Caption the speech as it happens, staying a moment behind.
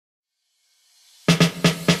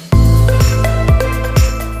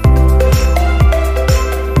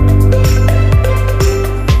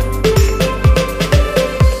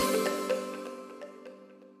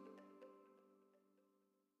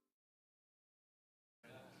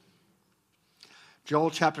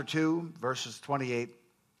Joel chapter 2, verses 28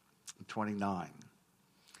 and 29.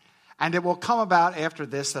 And it will come about after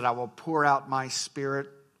this that I will pour out my spirit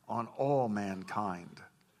on all mankind.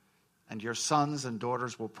 And your sons and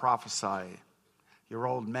daughters will prophesy. Your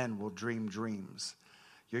old men will dream dreams.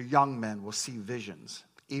 Your young men will see visions.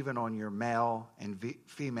 Even on your male and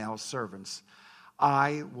female servants,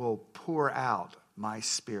 I will pour out my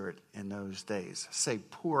spirit in those days. Say,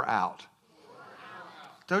 pour out. Pour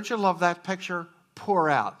out. Don't you love that picture? Pour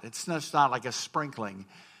out. It's just not like a sprinkling.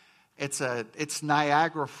 It's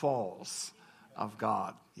Niagara Falls of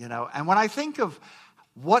God, you know. And when I think of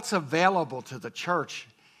what's available to the church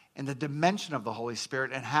in the dimension of the Holy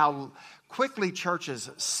Spirit and how quickly churches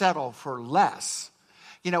settle for less,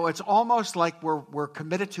 you know, it's almost like we're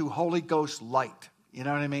committed to Holy Ghost light. You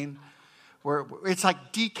know what I mean? It's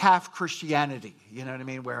like decaf Christianity. You know what I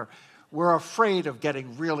mean? Where we're afraid of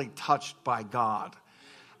getting really touched by God.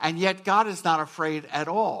 And yet God is not afraid at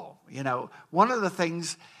all. You know, one of the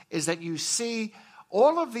things is that you see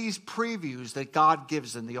all of these previews that God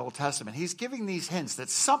gives in the Old Testament. He's giving these hints that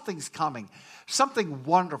something's coming. Something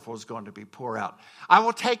wonderful is going to be poured out. I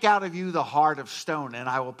will take out of you the heart of stone, and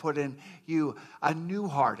I will put in you a new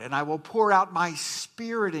heart, and I will pour out my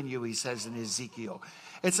spirit in you, he says in Ezekiel.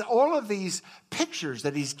 It's all of these pictures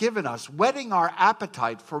that he's given us, whetting our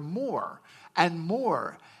appetite for more and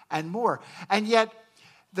more and more. And yet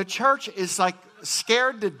the church is like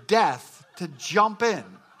scared to death to jump in.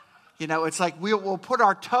 You know, it's like we'll put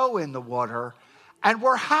our toe in the water and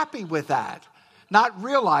we're happy with that, not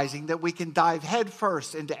realizing that we can dive head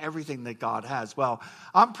first into everything that God has. Well,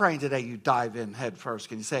 I'm praying today you dive in head first.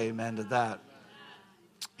 Can you say amen to that?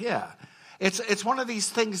 Yeah. It's one of these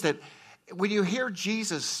things that when you hear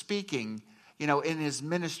Jesus speaking, you know, in his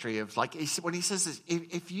ministry of like, when he says this,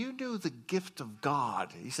 if you knew the gift of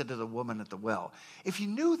God, he said to the woman at the well, if you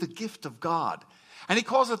knew the gift of God, and he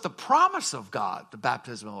calls it the promise of God, the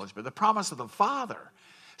baptism of the Holy Spirit, the promise of the Father.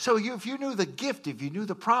 So if you knew the gift, if you knew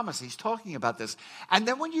the promise, he's talking about this. And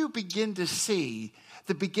then when you begin to see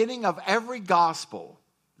the beginning of every gospel,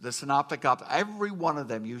 the synoptic gospel, every one of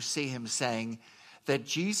them, you see him saying that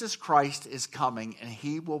Jesus Christ is coming and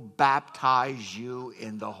he will baptize you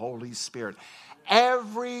in the Holy Spirit.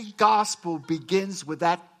 Every gospel begins with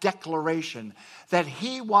that declaration that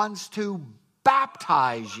he wants to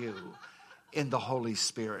baptize you in the Holy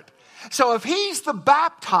Spirit. So if he's the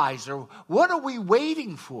baptizer, what are we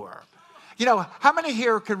waiting for? You know, how many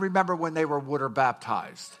here can remember when they were water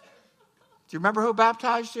baptized? Do you remember who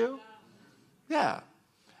baptized you? Yeah.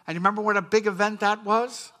 And you remember what a big event that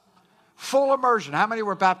was? Full immersion. How many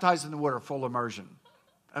were baptized in the water? Full immersion.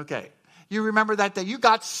 Okay. You remember that day? You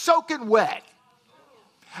got soaking wet.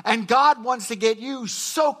 And God wants to get you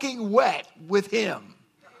soaking wet with him.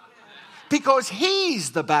 Because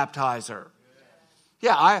he's the baptizer.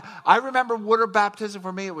 Yeah, I remember water baptism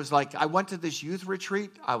for me. It was like I went to this youth retreat.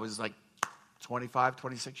 I was like 25,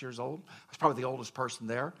 26 years old. I was probably the oldest person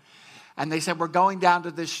there. And they said, we're going down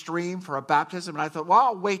to this stream for a baptism. And I thought, well,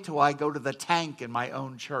 I'll wait till I go to the tank in my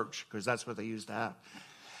own church, because that's what they used to have.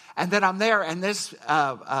 And then I'm there, and this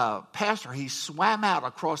pastor, he swam out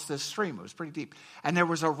across this stream. It was pretty deep. And there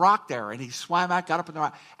was a rock there, and he swam out, got up in the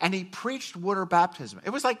rock, and he preached water baptism. It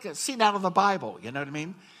was like a scene out of the Bible, you know what I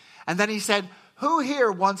mean? And then he said, who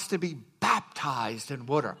here wants to be baptized in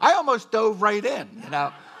water? I almost dove right in, you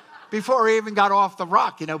know, before he even got off the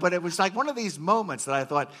rock, you know. But it was like one of these moments that I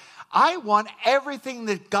thought, I want everything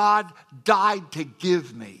that God died to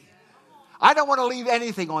give me. I don't want to leave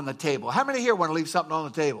anything on the table. How many here want to leave something on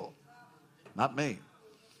the table? Not me.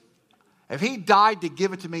 If he died to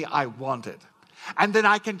give it to me, I want it. And then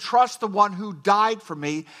I can trust the one who died for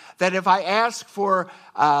me, that if I ask for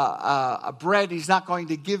a bread, he's not going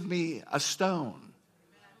to give me a stone.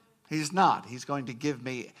 He's not. He's going to give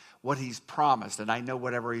me what he's promised. And I know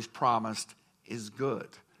whatever he's promised is good.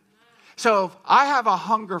 So I have a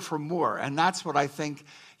hunger for more. And that's what I think,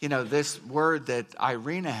 you know, this word that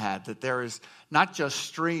Irina had, that there is not just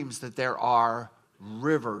streams, that there are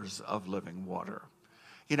rivers of living water.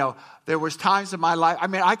 You know, there was times in my life, I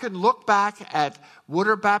mean, I could look back at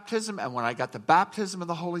water baptism and when I got the baptism of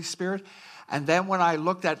the Holy Spirit. And then when I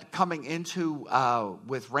looked at coming into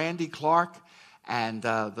with Randy Clark and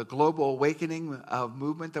the global awakening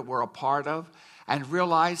movement that we're a part of, and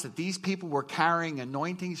realized that these people were carrying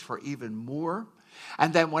anointings for even more.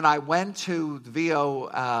 And then when I went to the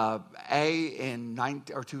VOA in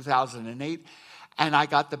 2008, and I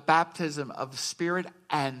got the baptism of the Spirit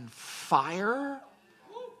and fire,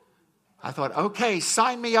 I thought, okay,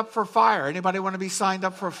 sign me up for fire. Anybody want to be signed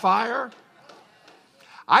up for fire?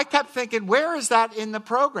 I kept thinking, where is that in the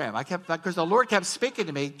program? Because the Lord kept speaking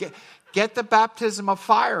to me, get the baptism of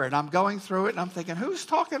fire. And I'm going through it and I'm thinking, who's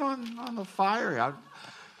talking on the fire?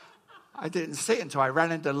 I didn't see it until I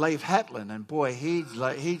ran into Leif Hetland. And boy, he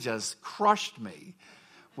just crushed me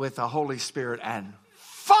with the Holy Spirit and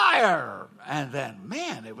fire. And then,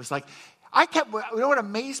 man, it was like, you know what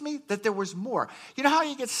amazed me? That there was more. You know how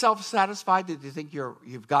you get self-satisfied that you think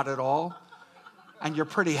you've got it all? And you're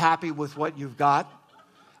pretty happy with what you've got?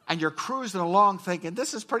 And you're cruising along thinking,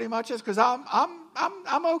 this is pretty much it because I'm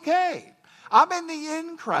okay. I'm in the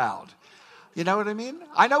in crowd. You know what I mean?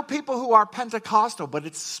 I know people who are Pentecostal, but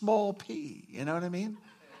it's small p. You know what I mean?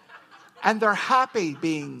 And they're happy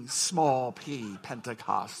being small p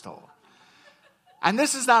Pentecostal. And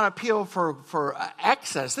this is not appeal for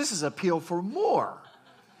excess. This is appeal for more.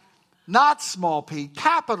 Not small p,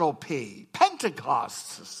 capital P,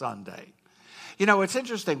 Pentecost Sunday. You know, it's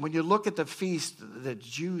interesting when you look at the feast that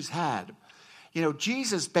Jews had. You know,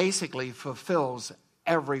 Jesus basically fulfills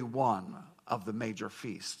every one of the major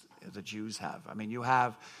feasts the Jews have. I mean, you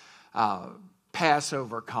have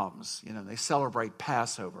Passover comes. You know, they celebrate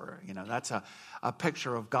Passover. You know, that's a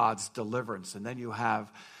picture of God's deliverance. And then you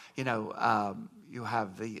have, you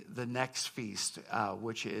have the next feast,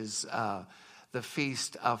 which is the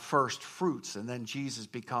feast of first fruits, and then Jesus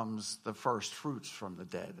becomes the first fruits from the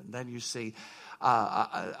dead. And then you see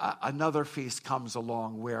another feast comes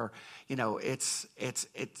along where, you know, it's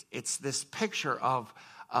this picture of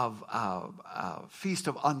feast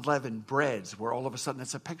of unleavened breads, where all of a sudden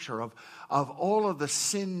it's a picture of all of the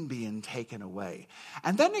sin being taken away.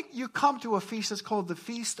 And then you come to a feast that's called the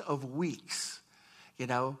Feast of Weeks, you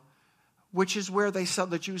know, which is where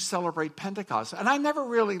the Jews celebrate Pentecost. And I never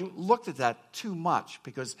really looked at that too much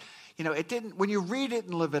because, you know, when you read it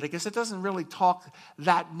in Leviticus, it doesn't really talk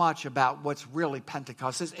that much about what's really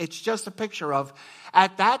Pentecost. It's just a picture of,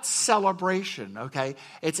 at that celebration, okay,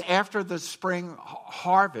 it's after the spring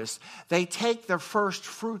harvest, they take the first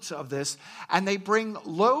fruits of this and they bring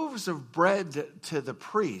loaves of bread to the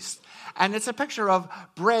priest. And it's a picture of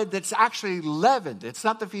bread that's actually leavened. It's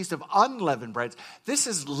not the feast of unleavened breads. This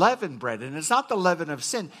is leavened bread, and it's not the leaven of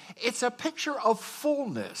sin. It's a picture of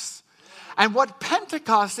fullness. And what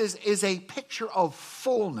Pentecost is a picture of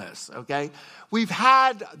fullness, okay? We've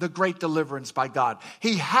had the great deliverance by God.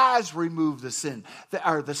 He has removed the sin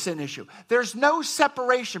issue. There's no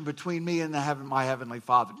separation between me and my Heavenly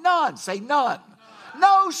Father. None. Say none.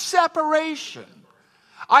 No separation.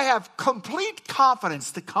 I have complete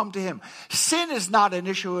confidence to come to him. Sin is not an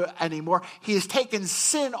issue anymore. He has taken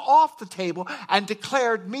sin off the table and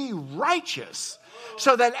declared me righteous,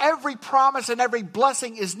 so that every promise and every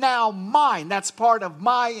blessing is now mine. That's part of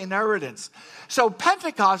my inheritance. So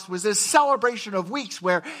Pentecost was this celebration of weeks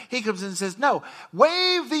where he comes in and says, no,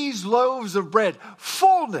 wave these loaves of bread.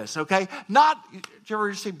 Fullness, okay? Not, do you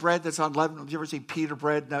ever see bread that's unleavened? Do you ever see pita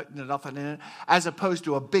bread, nothing in it? As opposed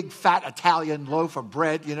to a big fat Italian loaf of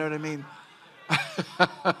bread, you know what I mean?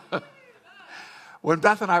 When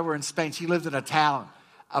Beth and I were in Spain, she lived in a town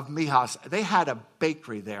of Mijas. They had a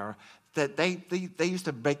bakery there that they used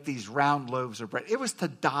to bake these round loaves of bread. It was to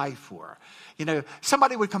die for. You know,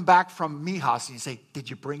 somebody would come back from Mijas and say, did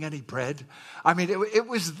you bring any bread? I mean, it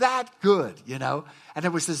was that good, you know. And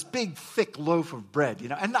it was this big, thick loaf of bread, you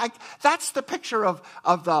know. And that's the picture of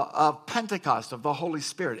Pentecost, of the Holy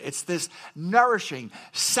Spirit. It's this nourishing,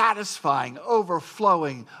 satisfying,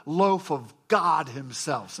 overflowing loaf of God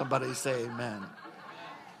himself. Somebody say amen.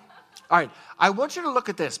 All right, I want you to look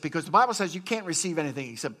at this because the Bible says you can't receive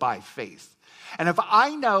anything except by faith. And if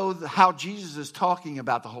I know how Jesus is talking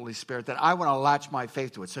about the Holy Spirit, then I want to latch my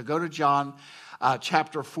faith to it. So go to John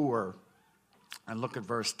chapter 4 and look at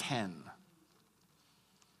verse 10.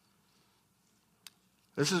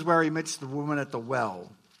 This is where he meets the woman at the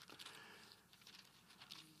well.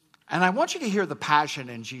 And I want you to hear the passion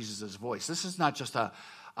in Jesus' voice. This is not just a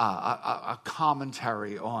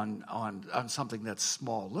commentary on something that's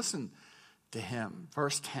small. Listen to him.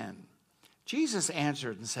 Verse 10. Jesus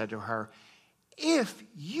answered and said to her, if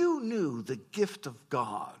you knew the gift of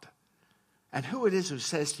God and who it is who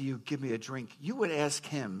says to you, give me a drink, you would ask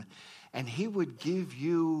him and he would give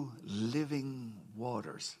you living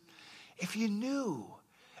waters. If you knew,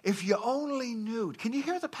 if you only knew, can you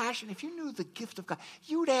hear the passion? If you knew the gift of God,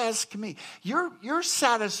 you'd ask me. You're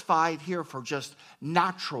satisfied here for just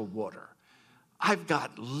natural water. I've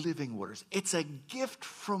got living waters. It's a gift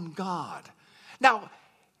from God. Now,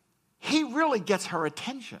 he really gets her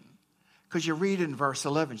attention because you read in verse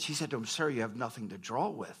 11, she said to him, sir, you have nothing to draw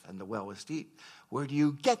with and the well is deep. Where do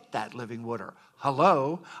you get that living water?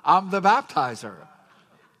 Hello, I'm the baptizer.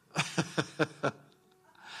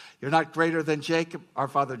 You're not greater than Jacob, our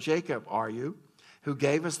father Jacob, are you? Who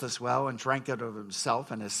gave us this well and drank it of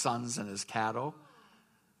himself and his sons and his cattle.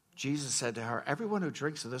 Jesus said to her, everyone who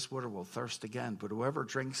drinks of this water will thirst again, but whoever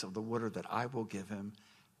drinks of the water that I will give him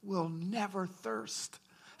will never thirst.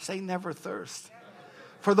 Say never thirst.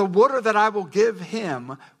 For the water that I will give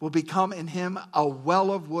him will become in him a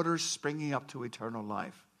well of waters springing up to eternal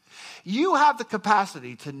life. You have the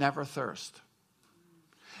capacity to never thirst.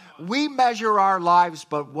 We measure our lives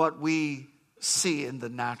by what we see in the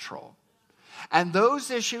natural. And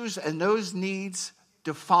those issues and those needs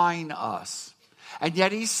define us. And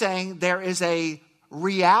yet he's saying there is a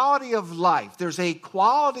reality of life. There's a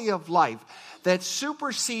quality of life that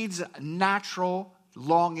supersedes natural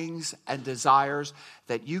longings and desires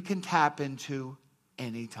that you can tap into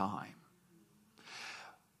anytime.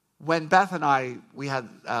 When Beth and we had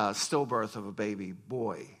a stillbirth of a baby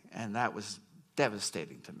boy, and that was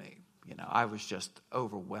devastating to me. I was just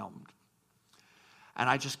overwhelmed. And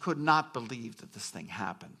I just could not believe that this thing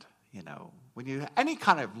happened. When you any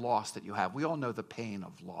kind of loss that you have, we all know the pain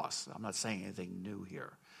of loss. I'm not saying anything new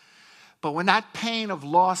here. But when that pain of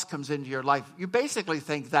loss comes into your life, you basically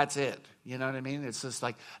think that's it. You know what I mean? It's just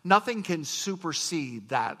like nothing can supersede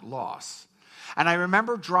that loss. And I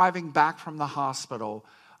remember driving back from the hospital,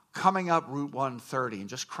 coming up Route 130 and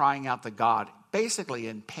just crying out to God, basically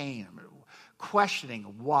in pain, questioning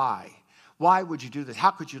why. Why would you do this?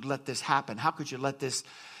 How could you let this happen? How could you let this,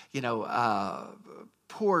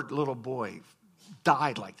 poor little boy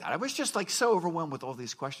died like that? I was just like so overwhelmed with all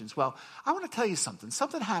these questions. Well, I want to tell you something.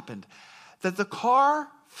 Something happened that the car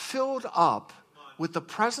filled up with the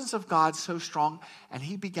presence of God so strong, and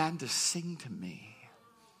he began to sing to me.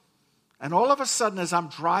 And all of a sudden, as I'm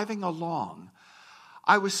driving along,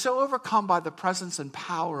 I was so overcome by the presence and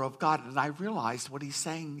power of God, and I realized what he's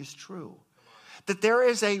saying is true. That there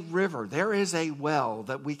is a river, there is a well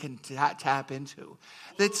that we can tap into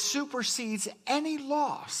that supersedes any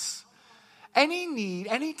loss, any need,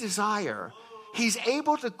 any desire. He's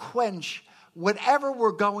able to quench whatever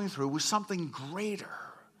we're going through with something greater.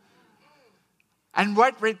 And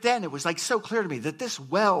right then, it was like so clear to me that this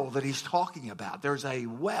well that he's talking about, there's a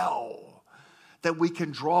well that we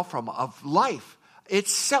can draw from of life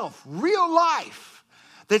itself, real life,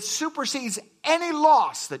 that supersedes any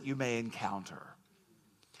loss that you may encounter.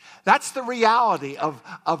 That's the reality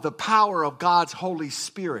of the power of God's Holy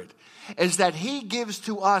Spirit, is that he gives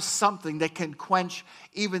to us something that can quench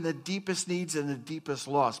even the deepest needs and the deepest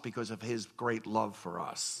loss because of his great love for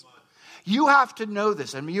us. You have to know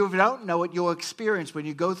this. And if you don't know it, you'll experience when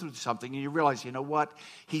you go through something and you realize, you know what?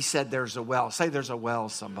 He said there's a well. Say there's a well,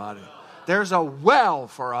 somebody. There's a well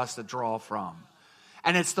for us to draw from.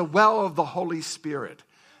 And it's the well of the Holy Spirit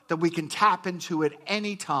that we can tap into at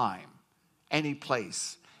any time, any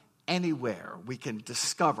place, anywhere. We can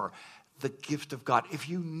discover the gift of God. If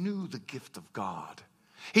you knew the gift of God.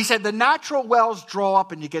 He said the natural wells draw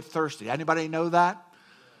up and you get thirsty. Anybody know that?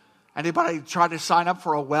 Anybody try to sign up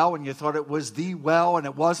for a well and you thought it was the well and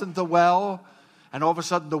it wasn't the well? And all of a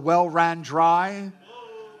sudden the well ran dry?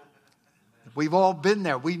 We've all been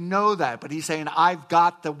there. We know that. But he's saying, I've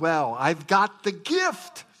got the well. I've got the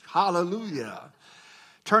gift. Hallelujah.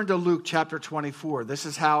 Turn to Luke chapter 24. This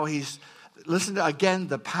is how listen to again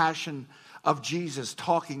the passion of Jesus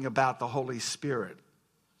talking about the Holy Spirit.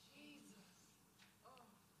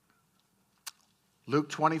 Luke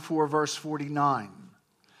 24 verse 49.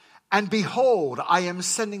 And behold, I am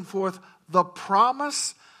sending forth the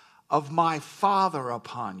promise of my Father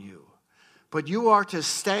upon you. But you are to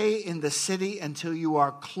stay in the city until you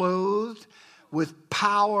are clothed with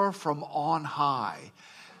power from on high.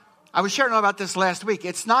 I was sharing about this last week.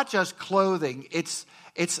 It's not just clothing. It's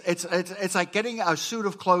like getting a suit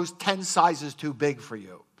of clothes 10 sizes too big for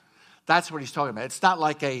you. That's what he's talking about. It's not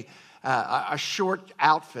like a short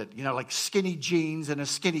outfit, like skinny jeans and a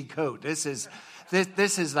skinny coat. This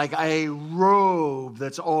is like a robe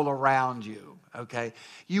that's all around you. Okay,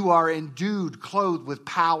 you are endued, clothed with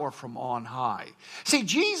power from on high. See,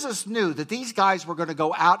 Jesus knew that these guys were going to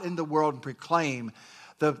go out in the world and proclaim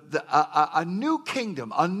a new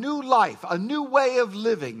kingdom, a new life, a new way of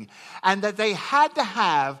living, and that they had to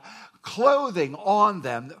have clothing on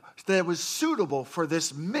them that was suitable for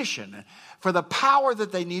this mission, for the power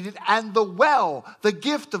that they needed, and the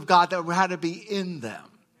gift of God that had to be in them.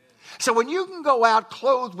 So when you can go out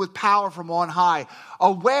clothed with power from on high,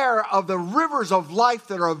 aware of the rivers of life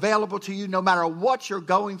that are available to you no matter what you're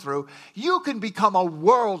going through, you can become a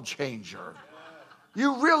world changer.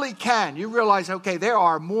 You really can. You realize, okay, there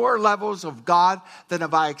are more levels of God than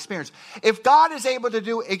have I experienced. If God is able to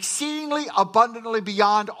do exceedingly abundantly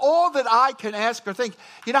beyond all that I can ask or think,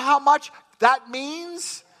 you know how much that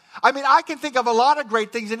means? I mean, I can think of a lot of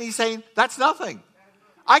great things, and he's saying, that's nothing.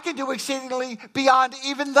 I can do exceedingly beyond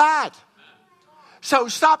even that. So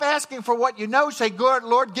stop asking for what you know. Say, good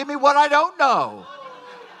Lord, give me what I don't know.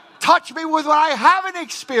 Touch me with what I haven't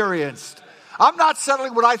experienced. I'm not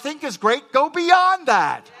settling what I think is great. Go beyond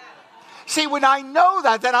that. See, when I know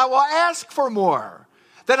that, then I will ask for more.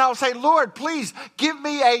 Then I'll say, Lord, please give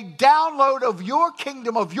me a download of your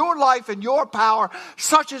kingdom, of your life and your power,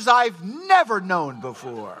 such as I've never known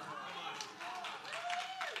before.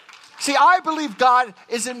 See, I believe God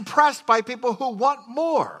is impressed by people who want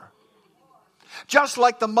more. Just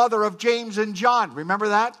like the mother of James and John. Remember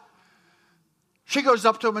that? She goes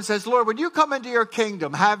up to him and says, Lord, when you come into your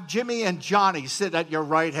kingdom, have Jimmy and Johnny sit at your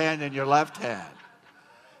right hand and your left hand.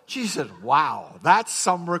 She said, wow, that's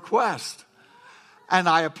some request. And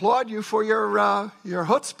I applaud you for your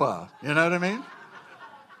chutzpah. You know what I mean?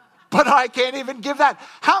 But I can't even give that.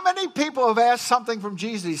 How many people have asked something from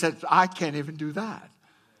Jesus? He said, I can't even do that.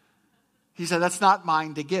 He said, that's not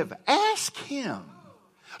mine to give. Ask him.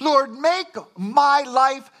 Lord, make my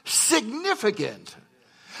life significant.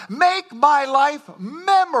 Make my life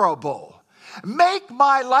memorable. Make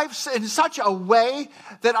my life in such a way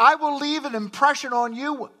that I will leave an impression on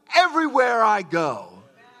you everywhere I go.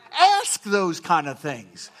 Ask those kind of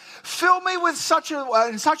things. Fill me with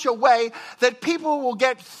in such a way that people will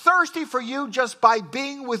get thirsty for you just by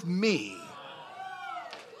being with me.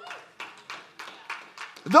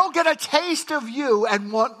 They'll get a taste of you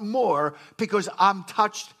and want more because I'm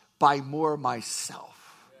touched by more myself.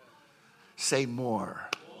 Say more.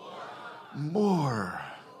 More.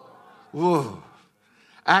 Whoa.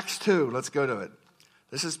 Acts 2, let's go to it.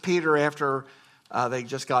 This is Peter after they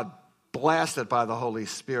just got blasted by the Holy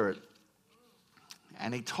Spirit.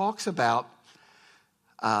 And he talks about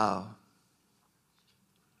the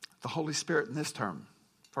Holy Spirit in this term.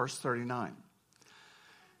 Verse 39.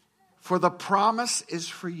 For the promise is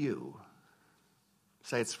for you.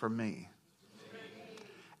 Say it's for me.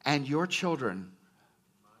 And your children.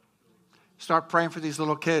 Start praying for these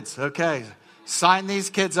little kids. Okay. Sign these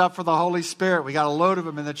kids up for the Holy Spirit. We got a load of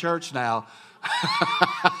them in the church now.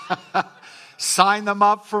 Sign them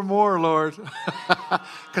up for more, Lord.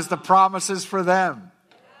 Because the promise is for them.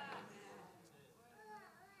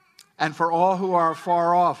 And for all who are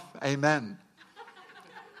far off. Amen.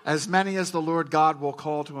 As many as the Lord God will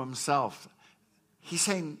call to himself. He's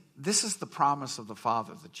saying, this is the promise of the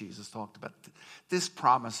Father that Jesus talked about. This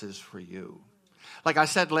promise is for you. Like I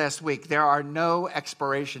said last week, there are no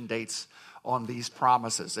expiration dates on these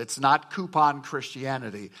promises. It's not coupon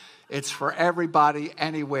Christianity. It's for everybody,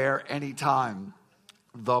 anywhere, anytime.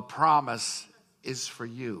 The promise is for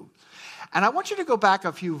you. And I want you to go back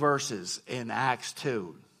a few verses in Acts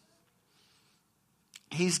 2.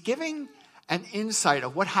 He's giving an insight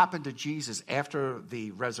of what happened to Jesus after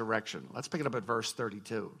the resurrection. Let's pick it up at verse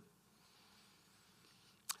 32.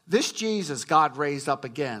 This Jesus God raised up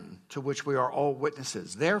again, to which we are all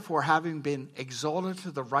witnesses. Therefore, having been exalted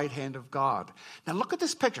to the right hand of God. Now look at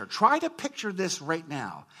this picture. Try to picture this right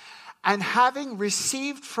now. And having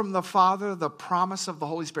received from the Father the promise of the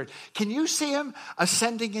Holy Spirit. Can you see him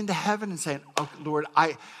ascending into heaven and saying, oh, Lord,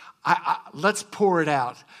 let's pour it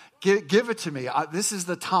out. Give it to me. This is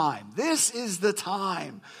the time. This is the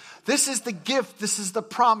time. This is the gift. This is the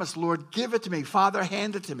promise. Lord, give it to me. Father,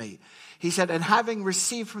 hand it to me. He said, and having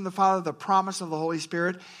received from the Father the promise of the Holy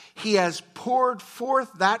Spirit, he has poured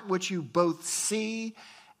forth that which you both see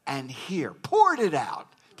and hear. Poured it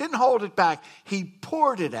out. Didn't hold it back. He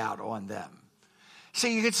poured it out on them. So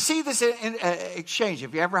you can see this in exchange.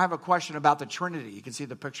 If you ever have a question about the Trinity, you can see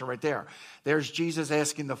the picture right there. There's Jesus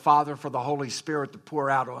asking the Father for the Holy Spirit to pour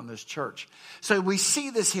out on this church. So we see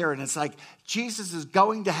this here, and it's like Jesus is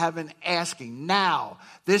going to heaven asking, now,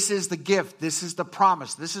 this is the gift, this is the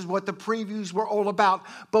promise, this is what the previews were all about,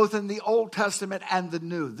 both in the Old Testament and the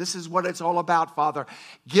New. This is what it's all about, Father.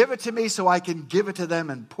 Give it to me so I can give it to them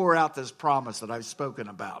and pour out this promise that I've spoken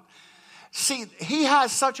about. See, he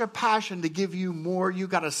has such a passion to give you more. You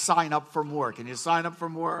got to sign up for more. Can you sign up for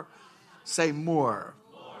more? Say more.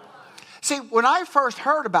 See, when I first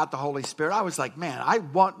heard about the Holy Spirit, I was like, man, I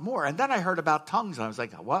want more. And then I heard about tongues, and I was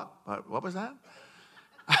like, what? What was that?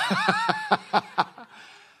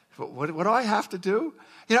 What do I have to do?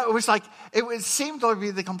 You know, it was like, it seemed to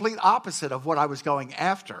be the complete opposite of what I was going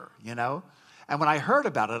after, you know. And when I heard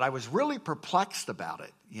about it, I was really perplexed about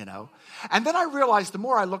it, you know. And then I realized, the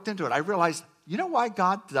more I looked into it, I realized, you know why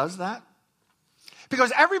God does that?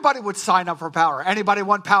 Because everybody would sign up for power. Anybody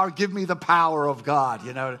want power? Give me the power of God,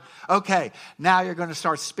 you know. Okay, now you're going to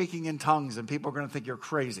start speaking in tongues and people are going to think you're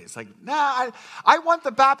crazy. It's like, nah, I want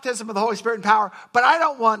the baptism of the Holy Spirit and power, but I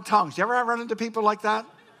don't want tongues. You ever run into people like that?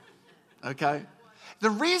 Okay? The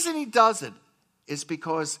reason he does it is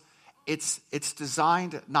because it's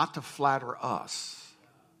designed not to flatter us,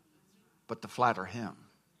 but to flatter him.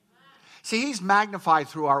 See, he's magnified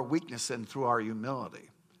through our weakness and through our humility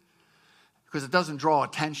because it doesn't draw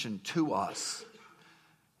attention to us.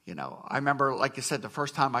 You know, I remember, like I said, the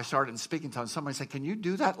first time I started speaking in tongues, somebody said, "Can you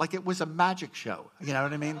do that?" Like it was a magic show. You know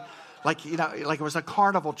what I mean? Like, you know, like it was a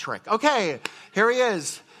carnival trick. Okay, here he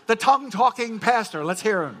is, the tongue-talking pastor. Let's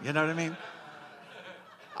hear him. You know what I mean?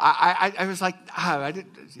 I was like, I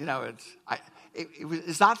didn't, you know,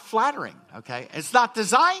 it's not flattering, okay? It's not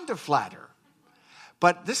designed to flatter.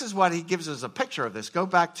 But this is what he gives us a picture of this. Go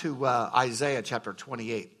back to Isaiah chapter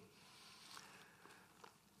 28.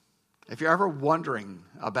 If you're ever wondering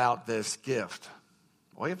about this gift,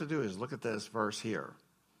 all you have to do is look at this verse here.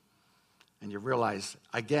 And you realize,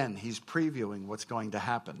 again, he's previewing what's going to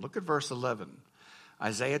happen. Look at verse 11.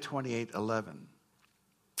 Isaiah 28:11.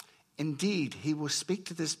 Indeed, he will speak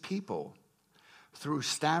to this people through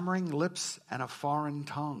stammering lips and a foreign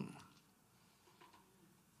tongue.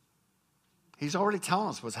 He's already telling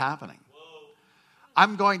us what's happening.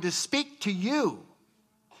 I'm going to speak to you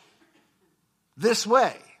this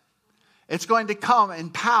way. It's going to come in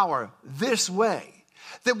power this way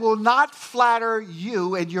that will not flatter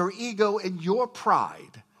you and your ego and your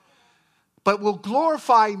pride, but will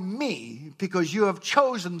glorify me because you have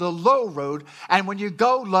chosen the low road. And when you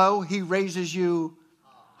go low, he raises you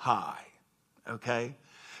high. Okay?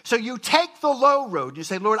 So you take the low road. You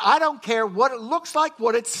say, Lord, I don't care what it looks like,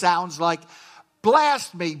 what it sounds like.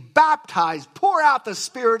 Blast me, baptize, pour out the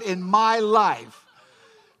Spirit in my life.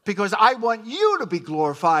 Because I want you to be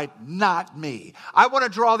glorified, not me. I want to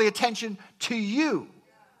draw the attention to you.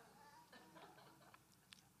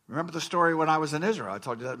 Remember the story when I was in Israel? I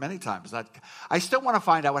told you that many times. I still want to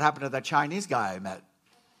find out what happened to that Chinese guy I met.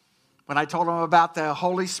 When I told him about the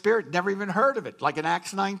Holy Spirit, never even heard of it, like in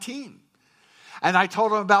Acts 19. And I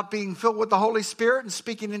told him about being filled with the Holy Spirit and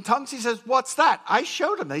speaking in tongues. He says, what's that? I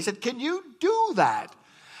showed him that. He said, can you do that?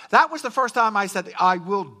 That was the first time I said, I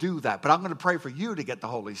will do that, but I'm going to pray for you to get the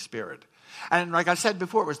Holy Spirit. And like I said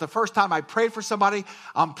before, it was the first time I prayed for somebody.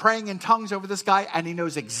 I'm praying in tongues over this guy, and he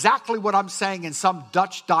knows exactly what I'm saying in some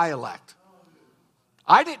Dutch dialect.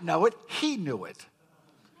 I didn't know it. He knew it.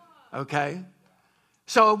 Okay?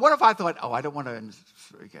 So what if I thought, I don't want to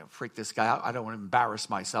freak this guy out. I don't want to embarrass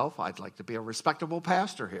myself. I'd like to be a respectable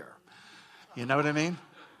pastor here. You know what I mean?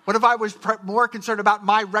 What if I was more concerned about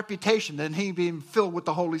my reputation than he being filled with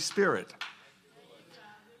the Holy Spirit?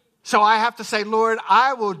 So I have to say, Lord,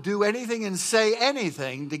 I will do anything and say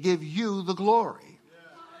anything to give you the glory.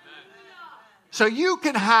 So you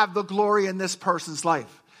can have the glory in this person's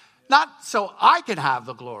life. Not so I can have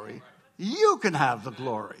the glory. You can have the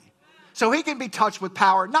glory. So he can be touched with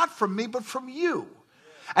power, not from me, but from you.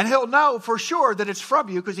 And he'll know for sure that it's from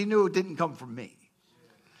you because he knew it didn't come from me.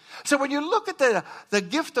 So when you look at the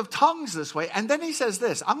gift of tongues this way, and then he says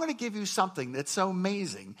this, I'm going to give you something that's so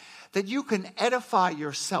amazing that you can edify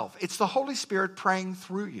yourself. It's the Holy Spirit praying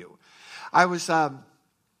through you. I was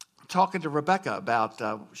talking to Rebecca about,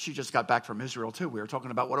 she just got back from Israel too. We were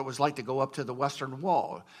talking about what it was like to go up to the Western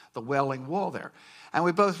Wall, the Wailing Wall there. And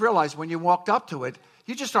we both realized when you walked up to it,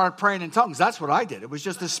 you just started praying in tongues. That's what I did. It was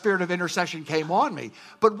just the spirit of intercession came on me.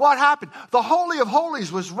 But what happened? The Holy of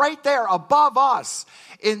Holies was right there above us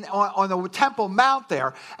on the Temple Mount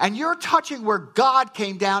there. And you're touching where God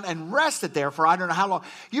came down and rested there for I don't know how long.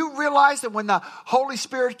 You realize that when the Holy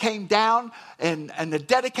Spirit came down and the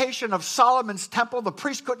dedication of Solomon's temple, the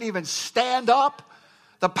priest couldn't even stand up.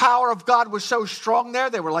 The power of God was so strong there,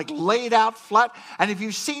 they were like laid out flat. And if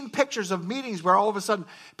you've seen pictures of meetings where all of a sudden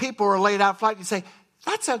people are laid out flat, you say,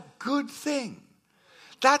 that's a good thing.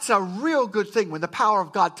 That's a real good thing. When the power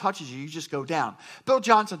of God touches you, you just go down. Bill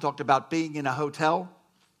Johnson talked about being in a hotel,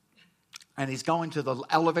 and he's going to the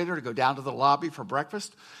elevator to go down to the lobby for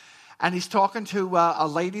breakfast. And he's talking to a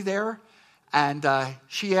lady there, and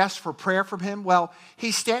she asks for prayer from him. Well,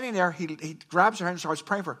 he's standing there. He grabs her hand and starts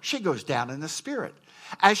praying for her. She goes down in the spirit.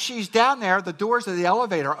 As she's down there, the doors of the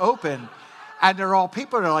elevator open, and they're all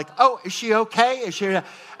people that are like, oh, is she okay? Is she? And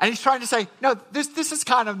he's trying to say, no, this is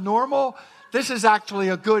kind of normal. This is actually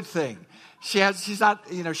a good thing. She's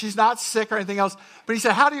not sick or anything else. But he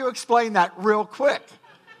said, how do you explain that real quick?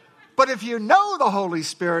 But if you know the Holy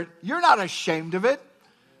Spirit, you're not ashamed of it.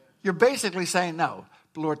 You're basically saying, no,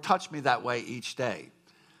 Lord, touch me that way each day.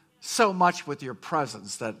 So much with your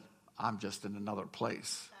presence that I'm just in another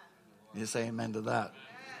place. You say amen to that.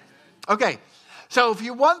 Okay, so if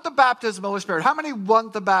you want the baptism of the Holy Spirit, how many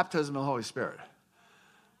want the baptism of the Holy Spirit?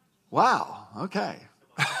 Wow, okay.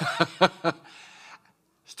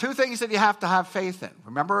 There's 2 things that you have to have faith in.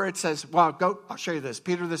 Remember, it says, well, go, I'll show you this.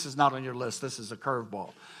 Peter, this is not on your list. This is a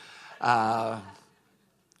curveball.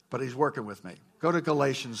 But he's working with me. Go to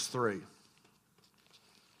Galatians 3.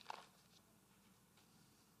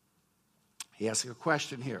 He asks a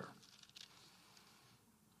question here.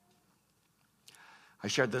 I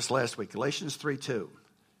shared this last week. Galatians 3:2.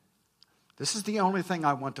 This is the only thing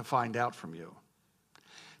I want to find out from you.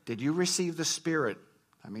 Did you receive the Spirit?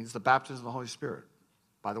 That means the baptism of the Holy Spirit.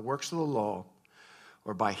 By the works of the law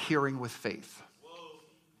or by hearing with faith?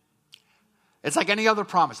 It's like any other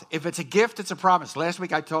promise. If it's a gift, it's a promise. Last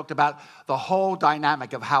week I talked about the whole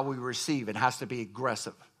dynamic of how we receive. It has to be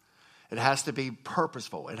aggressive. It has to be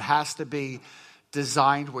purposeful. It has to be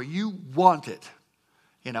designed where you want it.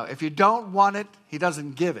 You know, if you don't want it, he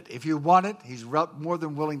doesn't give it. If you want it, he's more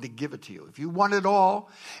than willing to give it to you. If you want it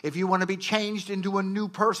all, if you want to be changed into a new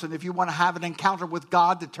person, if you want to have an encounter with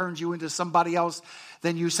God that turns you into somebody else,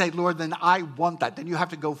 then you say, Lord, then I want that. Then you have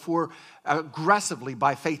to go for aggressively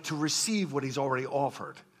by faith to receive what he's already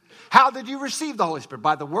offered. How did you receive the Holy Spirit?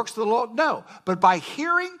 By the works of the law? No, but by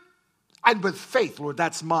hearing and with faith, Lord,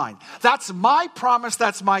 that's mine. That's my promise.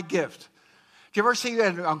 That's my gift. Do you ever see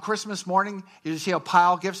on Christmas morning, you see a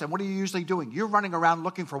pile of gifts, and what are you usually doing? You're running around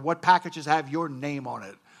looking for what packages have your name on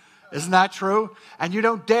it. Isn't that true? And you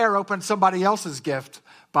don't dare open somebody else's gift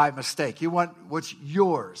by mistake. You want what's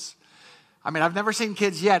yours. I mean, I've never seen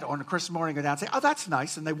kids yet on a Christmas morning go down and say, oh, that's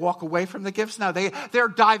nice, and they walk away from the gifts. No, they're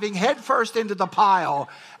diving headfirst into the pile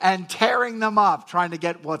and tearing them up, trying to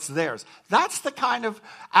get what's theirs. That's the kind of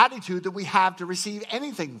attitude that we have to receive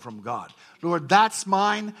anything from God. Lord, that's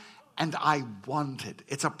mine. And I want it.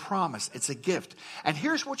 It's a promise. It's a gift. And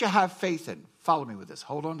here's what you have faith in. Follow me with this.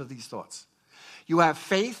 Hold on to these thoughts. You have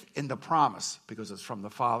faith in the promise because it's from the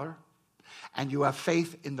Father. And you have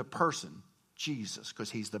faith in the person, Jesus, because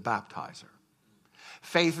he's the baptizer.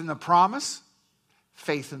 Faith in the promise,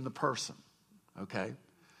 faith in the person. Okay?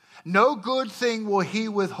 No good thing will he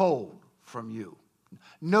withhold from you.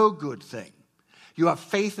 No good thing. You have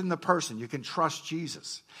faith in the person. You can trust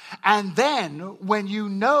Jesus. And then when you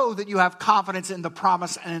know that you have confidence in the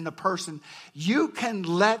promise and in the person, you can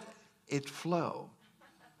let it flow.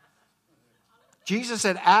 Jesus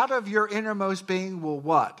said, out of your innermost being will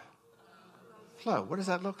what? Flow. What does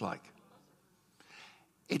that look like?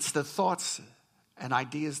 It's the thoughts and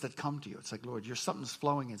ideas that come to you. It's like, Lord, something's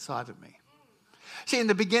flowing inside of me. See, in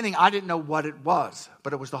the beginning, I didn't know what it was,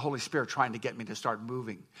 but it was the Holy Spirit trying to get me to start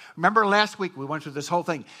moving. Remember last week, we went through this whole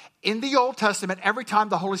thing. In the Old Testament, every time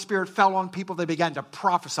the Holy Spirit fell on people, they began to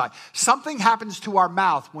prophesy. Something happens to our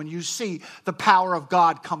mouth when you see the power of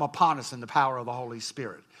God come upon us and the power of the Holy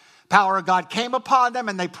Spirit. Power of God came upon them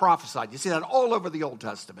and they prophesied. You see that all over the Old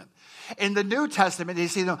Testament. In the New Testament, you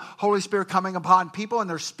see the Holy Spirit coming upon people and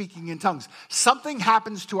they're speaking in tongues. Something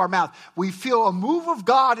happens to our mouth. We feel a move of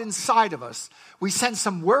God inside of us. We sense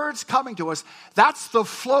some words coming to us. That's the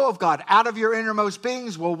flow of God. Out of your innermost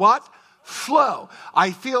beings will what? Flow.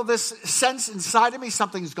 I feel this sense inside of me.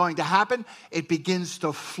 Something's going to happen. It begins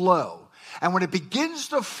to flow. And when it begins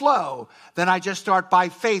to flow, then I just start by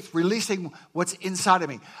faith releasing what's inside of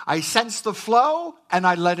me. I sense the flow and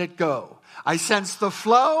I let it go. I sense the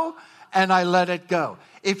flow and I let it go.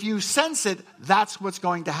 If you sense it, that's what's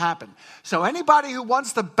going to happen. So anybody who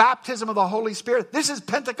wants the baptism of the Holy Spirit, this is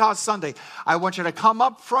Pentecost Sunday. I want you to come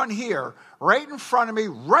up front here, right in front of me,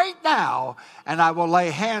 right now, and I will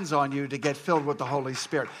lay hands on you to get filled with the Holy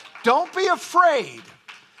Spirit. Don't be afraid.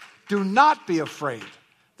 Do not be afraid.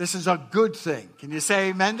 This is a good thing. Can you say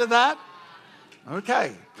amen to that?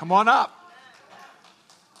 Okay, come on up.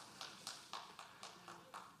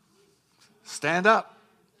 Stand up.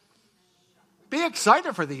 Be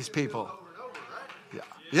excited for these people.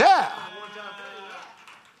 Yeah.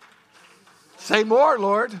 Say more,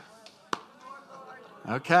 Lord.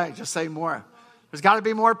 Okay, just say more. There's got to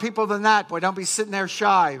be more people than that. Boy, don't be sitting there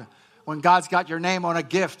shy when God's got your name on a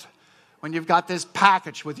gift. When you've got this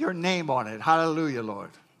package with your name on it. Hallelujah, Lord.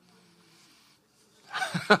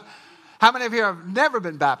 How many of you have never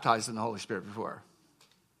been baptized in the Holy Spirit before?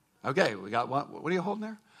 Okay, we got one. What are you holding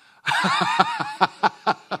there?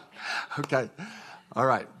 Okay. All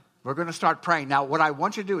right. We're going to start praying. Now, what I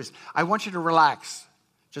want you to do is I want you to relax.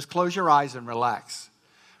 Just close your eyes and relax.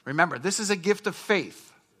 Remember, this is a gift of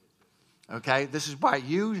faith. Okay? This is by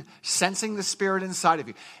you sensing the Spirit inside of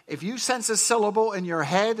you. If you sense a syllable in your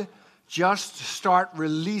head, just start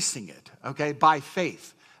releasing it, okay, by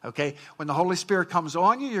faith. Okay, when the Holy Spirit comes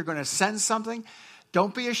on you, you're going to sense something.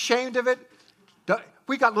 Don't be ashamed of it.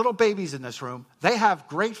 We got little babies in this room. They have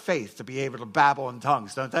great faith to be able to babble in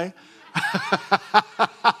tongues, don't they?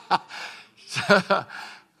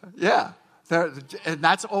 Yeah, And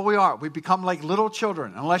that's all we are. We become like little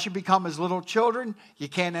children. Unless you become as little children, you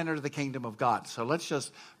can't enter the kingdom of God. So let's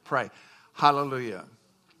just pray. Hallelujah.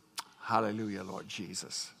 Hallelujah, Lord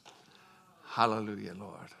Jesus. Hallelujah,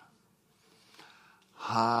 Lord.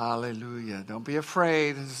 Hallelujah. Don't be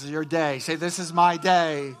afraid. This is your day. Say, this is my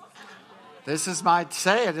day. This is my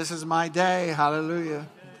day. Hallelujah.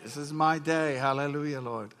 This is my day. Hallelujah,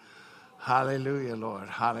 Lord. Hallelujah, Lord.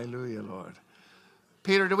 Hallelujah, Lord.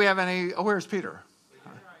 Peter, do we have any? Oh, where's Peter?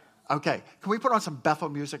 Okay. Can we put on some Bethel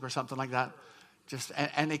music or something like that? Just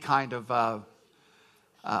any kind of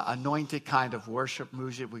anointed kind of worship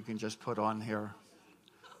music we can just put on here.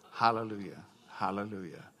 Hallelujah.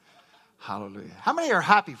 Hallelujah. Hallelujah. How many are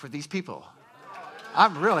happy for these people?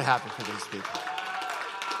 I'm really happy for these people.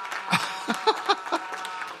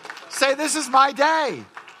 Say, this is my day.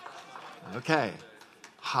 Okay.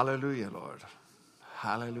 Hallelujah, Lord.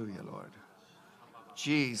 Hallelujah, Lord.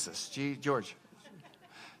 Jesus. George.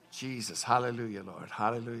 Jesus. Hallelujah, Lord.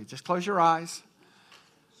 Hallelujah. Just close your eyes.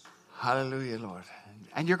 Hallelujah, Lord.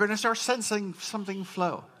 And you're going to start sensing something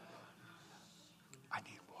flow. I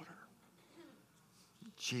need water.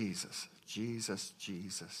 Jesus. Jesus.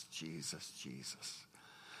 Jesus. Jesus. Jesus.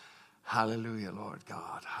 Hallelujah, Lord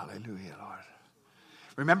God. Hallelujah, Lord.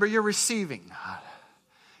 Remember, you're receiving.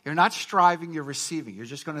 You're not striving, you're receiving. You're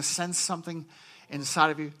just going to sense something inside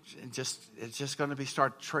of you. And it's just going to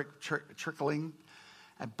start trickling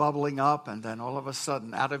and bubbling up. And then all of a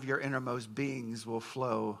sudden, out of your innermost beings will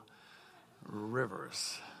flow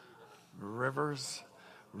rivers. Rivers,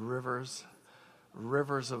 rivers,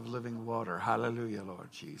 rivers of living water. Hallelujah,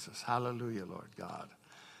 Lord Jesus. Hallelujah, Lord God.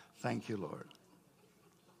 Thank you, Lord.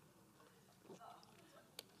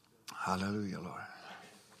 Hallelujah, Lord.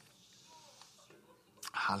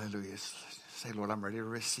 Hallelujah. Say, Lord, I'm ready to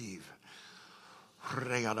receive. More,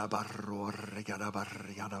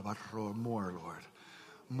 Lord.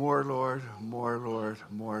 More, Lord. More, Lord.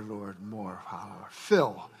 More, Lord. More.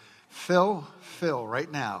 Fill. Fill. Fill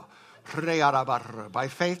right now. By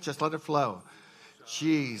faith, just let it flow.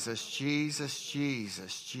 Jesus, Jesus,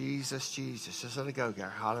 Jesus, Jesus, Jesus. Just let it go,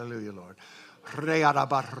 God. Hallelujah, Lord.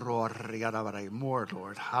 More,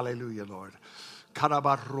 Lord. Hallelujah, Lord.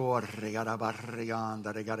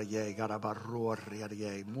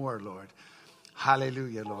 More, Lord.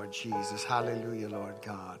 Hallelujah, Lord Jesus. Hallelujah, Lord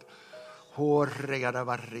God. More,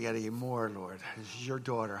 Lord. This is your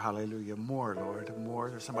daughter. Hallelujah. More, Lord. More.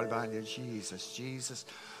 There's somebody behind you. Jesus. Jesus.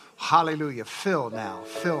 Hallelujah. Fill now.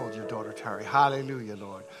 Fill your daughter, Terry. Hallelujah,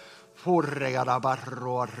 Lord.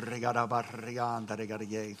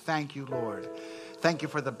 Thank you, Lord. Thank you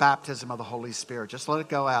for the baptism of the Holy Spirit. Just let it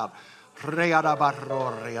go out. Whatever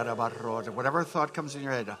thought comes in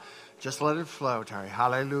your head, just let it flow, Terry.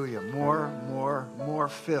 Hallelujah. More, more, more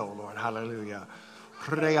fill, Lord. Hallelujah.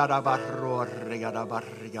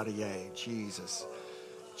 Jesus.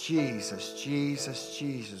 Jesus, Jesus,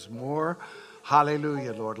 Jesus. More.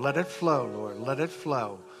 Hallelujah, Lord. Let it flow, Lord. Let it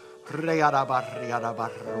flow.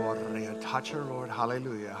 Touch her, Lord.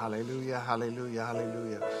 Hallelujah. Hallelujah. Hallelujah.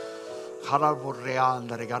 Hallelujah.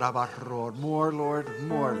 More, Lord.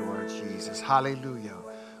 More, Lord Jesus. Hallelujah.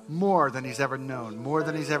 More than he's ever known. More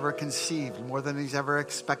than he's ever conceived. More than he's ever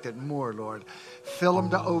expected. More, Lord. Fill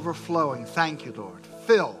him to overflowing. Thank you, Lord.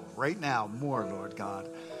 Fill right now. More, Lord God.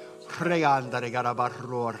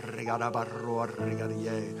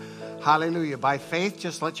 Hallelujah. By faith,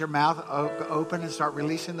 just let your mouth open and start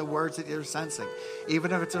releasing the words that you're sensing.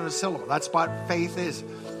 Even if it's in a syllable. That's what faith is.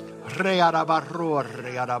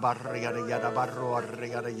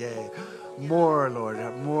 More, Lord.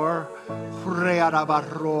 More.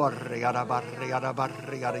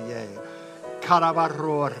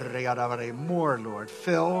 More, Lord.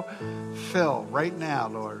 Fill right now,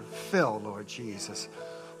 Lord. Fill, Lord Jesus.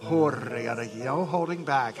 No holding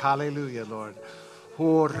back. Hallelujah, Lord.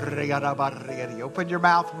 Open your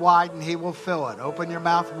mouth wide and he will fill it. Open your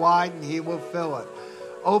mouth wide and he will fill it.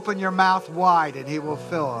 Open your mouth wide and he will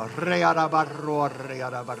fill it.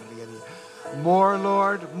 More,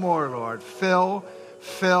 Lord. More, Lord. Fill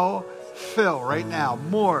right now.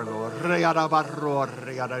 More, Lord.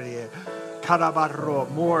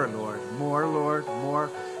 More, Lord. More, Lord. More.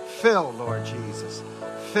 Fill, Lord Jesus.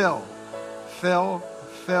 Fill.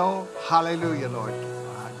 Hallelujah, Lord.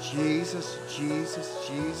 Jesus, Jesus,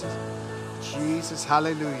 Jesus, Jesus.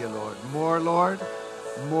 Hallelujah, Lord. More, Lord.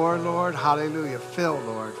 More, Lord. Hallelujah. Fill,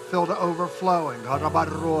 Lord. Fill to overflowing.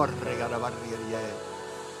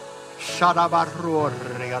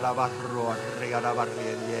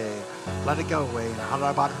 Let it go, Wayne.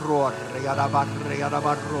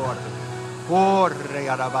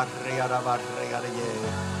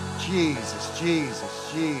 Jesus,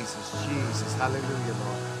 Jesus, Jesus, Jesus. Hallelujah,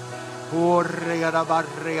 Lord. Oh,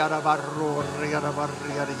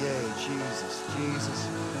 Jesus, Jesus.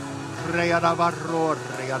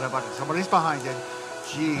 Somebody's behind you.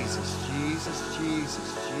 Jesus, Jesus,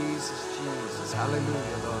 Jesus, Jesus, Jesus.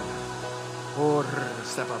 Hallelujah, Lord. Oh,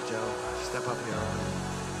 step up, Joe. Step up here.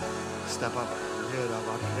 Step up.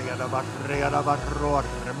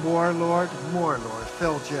 More, Lord. More, Lord.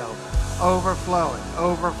 Fill Joe. Overflowing,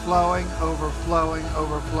 overflowing, overflowing,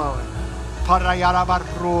 overflowing.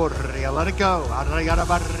 Let it go.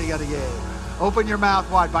 Open your mouth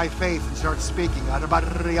wide by faith and start speaking.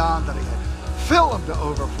 Fill them to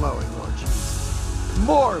overflowing, Lord Jesus.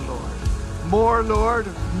 More, Lord. More, Lord.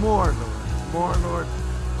 More, Lord. More, Lord.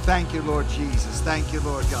 Thank you, Lord Jesus. Thank you,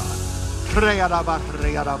 Lord God.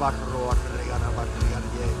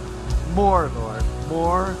 More, Lord.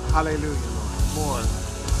 More. Hallelujah, Lord. More.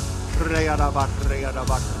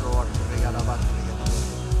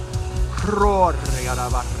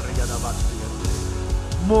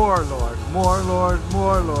 More, Lord. More, Lord.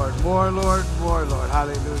 More, Lord. More, Lord. More, Lord.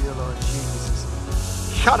 Hallelujah, Lord Jesus.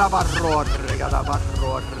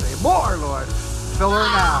 More, Lord. Fill her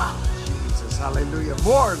now. Jesus. Hallelujah.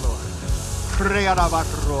 More, Lord.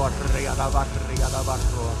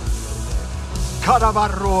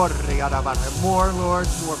 More, Lord. More.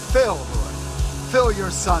 Fill, Lord. Fill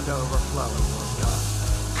your son to overflowing, Lord God.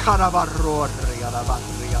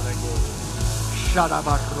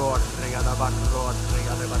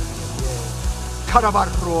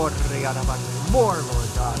 More, Lord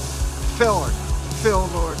God. Fill her. Fill,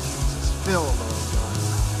 Lord Jesus. Fill, Lord God.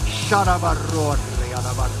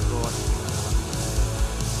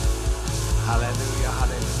 Hallelujah,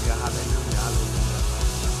 hallelujah, hallelujah, hallelujah.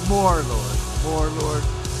 More, Lord. More, Lord.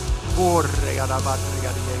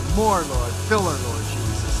 More, Lord. Fill her, Lord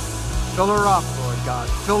Jesus. Fill her up, Lord God.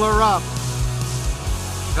 Fill her up.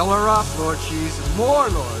 Fill her up, Lord Jesus. More,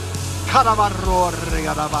 Lord.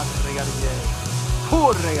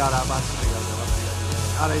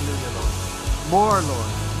 Hallelujah, Lord. More, Lord.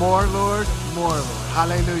 More, Lord. More, Lord.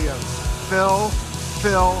 Hallelujah. Fill,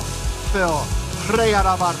 fill, fill.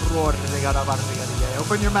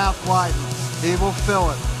 Open your mouth wide. He will fill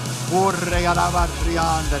it. There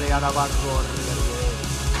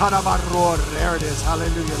it is.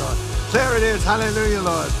 Hallelujah, Lord. There it is. Hallelujah,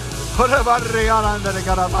 Lord.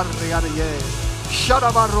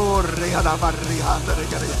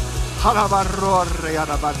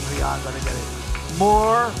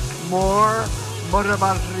 More, more,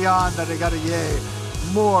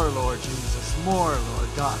 more, Lord Jesus. More, Lord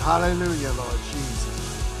God. Hallelujah, Lord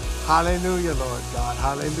Jesus. Hallelujah, Lord God.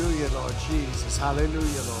 Hallelujah, Lord Jesus.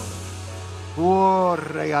 Hallelujah, Lord.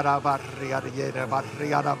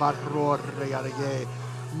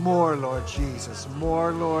 More, Lord Jesus.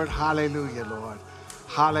 More, Lord. Hallelujah, Lord.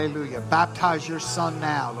 Hallelujah. Baptize your son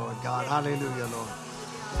now, Lord God. Hallelujah, Lord.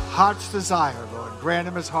 Heart's desire, Lord. Grant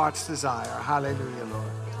him his heart's desire. Hallelujah,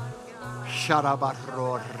 Lord.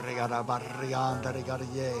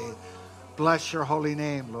 Bless your holy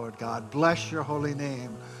name, Lord God. Bless your holy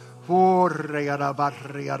name.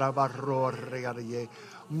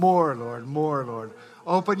 More, Lord. More, Lord.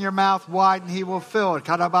 Open your mouth wide and he will fill it.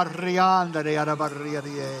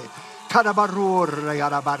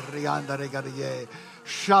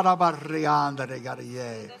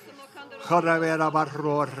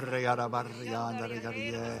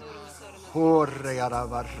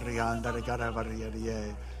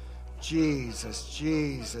 Jesus,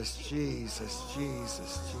 Jesus, Jesus,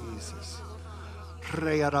 Jesus, Jesus.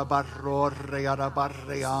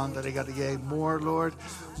 More, Lord,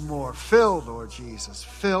 more. Fill, Lord Jesus.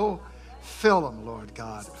 Fill them, Lord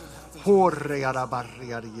God.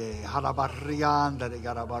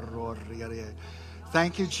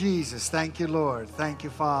 Thank you, Jesus. Thank you, Lord. Thank you,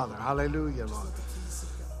 Father. Hallelujah, Lord.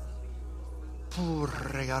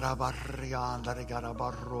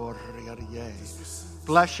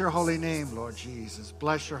 Bless your holy name, Lord Jesus.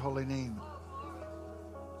 Bless your holy name.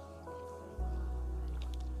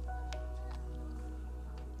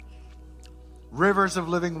 Rivers of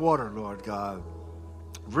living water, Lord God.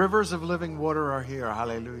 Rivers of living water are here.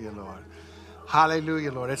 Hallelujah, Lord.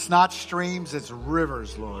 Hallelujah, Lord. It's not streams, it's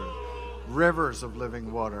rivers, Lord. Rivers of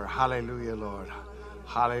living water. Hallelujah, Lord.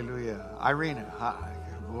 Hallelujah. Irina.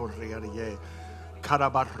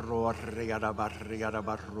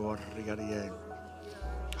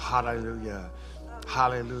 Hallelujah.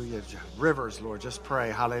 Hallelujah. Rivers, Lord. Just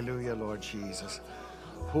pray. Hallelujah, Lord Jesus.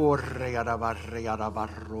 More,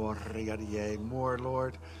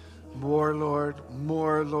 Lord. More, Lord.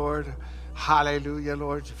 More, Lord. Hallelujah,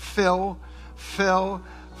 Lord. Fill, fill,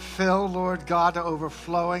 Fill, Lord God, to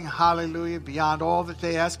overflowing. Hallelujah. Beyond all that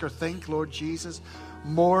they ask or think, Lord Jesus.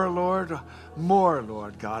 More, Lord. More,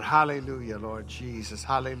 Lord God. Hallelujah, Lord Jesus.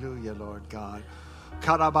 Hallelujah, Lord God.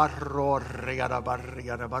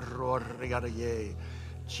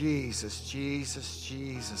 Jesus, Jesus,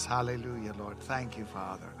 Jesus. Hallelujah, Lord. Thank you,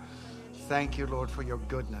 Father. Thank you, Lord, for your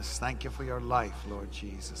goodness. Thank you for your life, Lord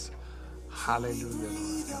Jesus. Hallelujah,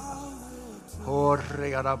 Lord God.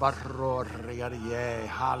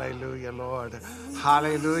 Hallelujah, Lord.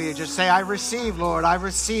 Hallelujah. Just say, I receive, Lord. I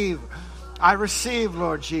receive. I receive,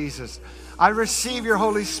 Lord Jesus. I receive your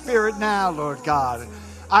Holy Spirit now, Lord God.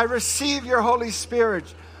 I receive your Holy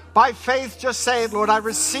Spirit. By faith, just say it, Lord. I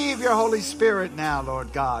receive your Holy Spirit now,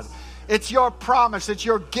 Lord God. It's your promise. It's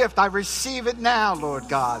your gift. I receive it now, Lord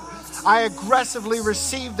God. I aggressively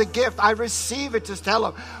receive the gift. I receive it. Just tell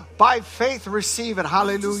him. By faith, receive it.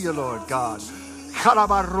 Hallelujah, Lord God.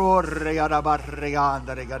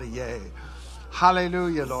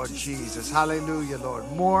 Hallelujah, Lord Jesus. Hallelujah,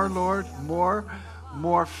 Lord. More, Lord. More.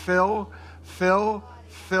 More. Fill,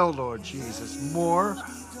 Lord Jesus. More.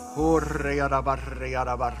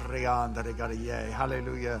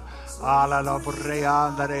 Hallelujah.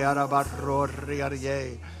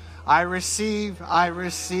 I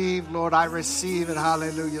receive, Lord. I receive it.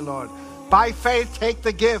 Hallelujah, Lord. By faith, take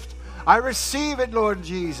the gift. I receive it, Lord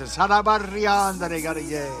Jesus.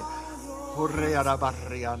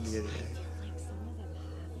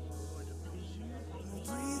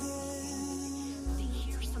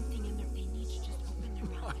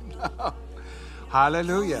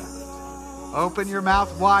 Hallelujah. Open your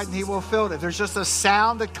mouth wide and he will fill it. If there's just a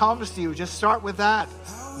sound that comes to you, just start with that.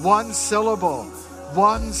 One syllable.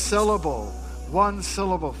 One syllable. One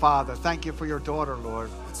syllable, Father. Thank you for your daughter, Lord.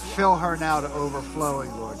 Fill her now to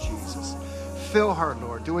overflowing, Lord Jesus. Fill her,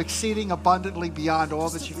 Lord. Do exceeding abundantly beyond all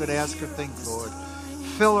that you could ask or think, Lord.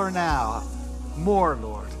 Fill her now. More,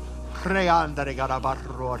 Lord.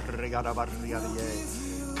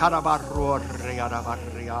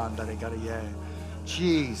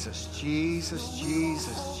 Jesus, Jesus,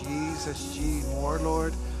 Jesus, Jesus, Jesus. More,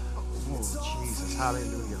 Lord. Oh, Jesus.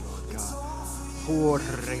 Hallelujah, Lord God.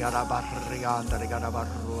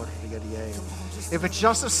 If it's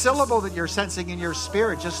just a syllable that you're sensing in your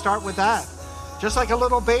spirit, just start with that. Just like a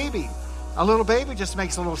little baby. A little baby just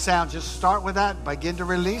makes a little sound. Just start with that and begin to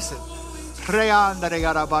release it.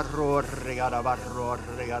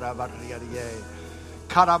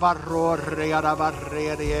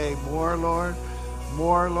 More, Lord.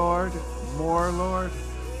 More, Lord. More, Lord.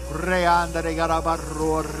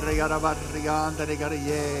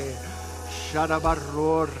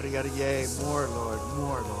 More, Lord.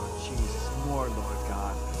 More, Lord Jesus. More, Lord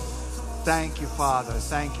God. Thank you, Father.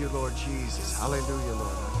 Thank you, Lord Jesus. Hallelujah,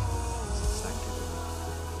 Lord. Thank you, Lord.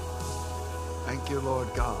 Thank you,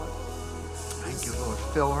 Lord God. Thank you, Lord.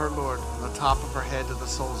 Fill her, Lord, from the top of her head to the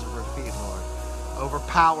soles of her feet, Lord.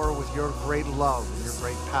 Overpower her with your great love and your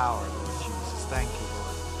great power, Lord Jesus. Thank you,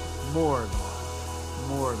 Lord. More, Lord.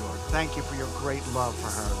 More, Lord. Thank you for your great love for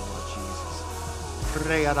her, Lord Jesus.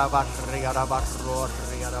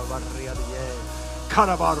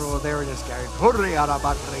 There it is, Gary.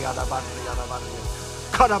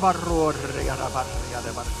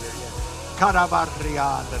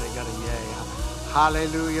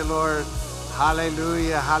 Hallelujah, Lord.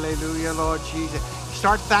 Hallelujah, hallelujah, Lord Jesus.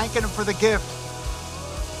 Start thanking him for the gift.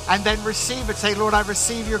 And then receive it. Say, Lord, I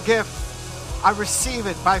receive your gift. I receive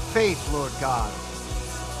it by faith, Lord God.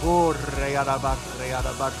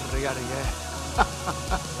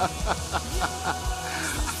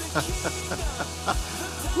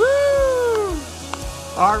 Woo!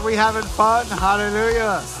 Aren't we having fun?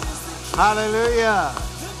 Hallelujah. Hallelujah.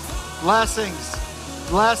 Blessings.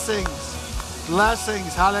 Blessings.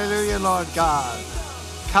 Blessings. Hallelujah, Lord God.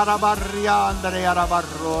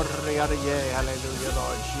 Hallelujah,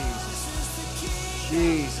 Lord Jesus.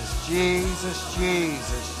 Jesus, Jesus,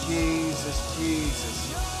 Jesus, Jesus, Jesus.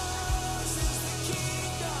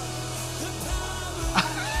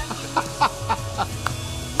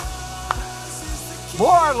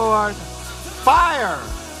 More, Lord. Fire.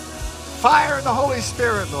 Fire in the Holy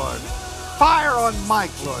Spirit, Lord. Fire on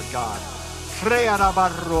Mike, Lord God.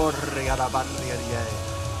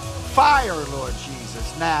 Fire, Lord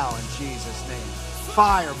Jesus, now in Jesus' name.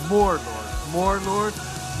 Fire, more, Lord. More, Lord.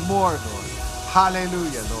 More, Lord.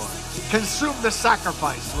 Hallelujah, Lord. Consume the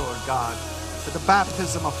sacrifice, Lord God, for the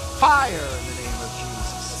baptism of fire in the name of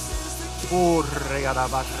Jesus.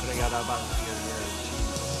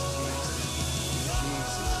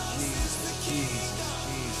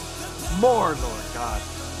 More, Lord God.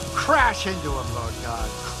 Crash into him, Lord God.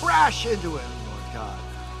 Crash into him, Lord God.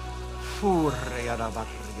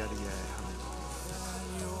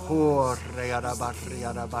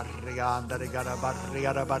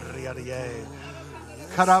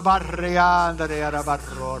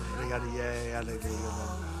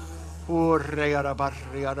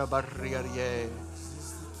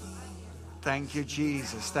 Thank you,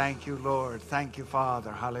 Jesus. Thank you, Lord. Thank you,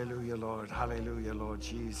 Father. Hallelujah, Lord. Hallelujah, Lord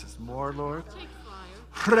Jesus. More, Lord.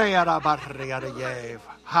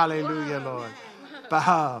 Hallelujah, Lord.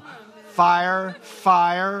 Fire,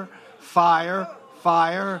 fire, fire,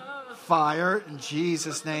 fire, fire. In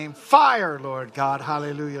Jesus' name. Fire, Lord God.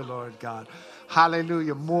 Hallelujah, Lord God.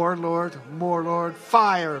 Hallelujah. More, Lord. More, Lord.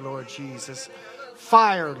 Fire, Lord Jesus.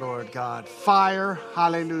 Fire, Lord God. Fire.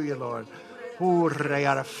 Hallelujah, Lord.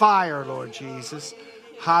 Fire, Lord Jesus.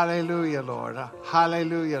 Hallelujah, Lord.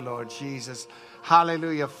 Hallelujah, Lord Jesus.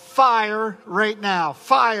 Hallelujah. Fire right now.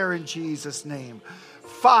 Fire in Jesus' name.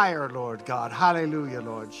 Fire, Lord God. Hallelujah,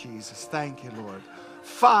 Lord Jesus. Thank you, Lord.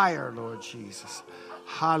 Fire, Lord Jesus.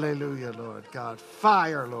 Hallelujah, Lord God.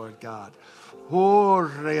 Fire, Lord God.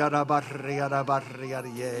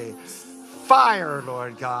 Fire,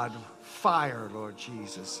 Lord God. Fire, Lord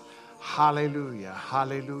Jesus. Hallelujah,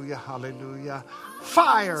 hallelujah, hallelujah.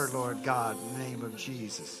 Fire, Lord God, in the name of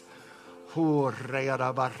Jesus.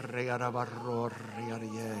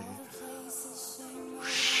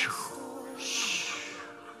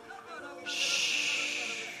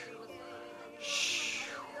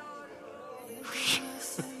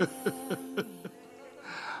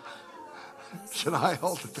 Should I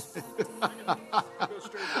hold it?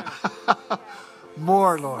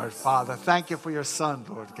 More, Lord, Father. Thank you for your Son,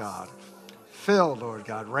 Lord God. Fill, Lord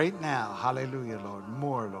God, right now. Hallelujah, Lord.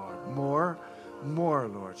 More, Lord. More, more,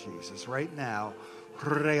 Lord Jesus. Right now.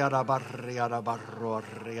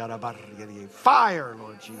 Fire,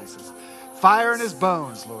 Lord Jesus. Fire in his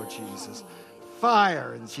bones, Lord Jesus.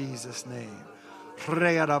 Fire in Jesus' name.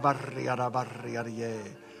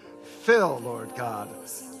 Fill, Lord God.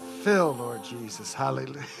 Fill, Lord Jesus.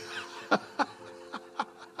 Hallelujah.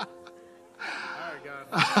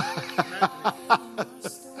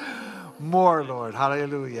 More, Lord.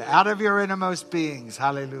 Hallelujah. Out of your innermost beings.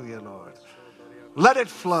 Hallelujah, Lord. Let it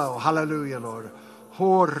flow. Hallelujah, Lord.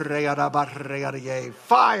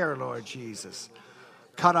 Fire, Lord Jesus.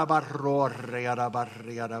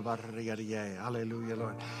 Hallelujah,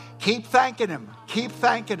 Lord. Keep thanking him. Keep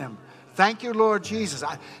thanking him. Thank you, Lord Jesus.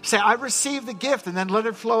 I receive the gift, and then let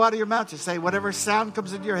it flow out of your mouth. Just say whatever sound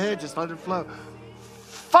comes into your head, just let it flow.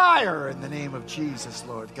 Fire in the name of Jesus,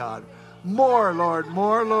 Lord God. More, Lord,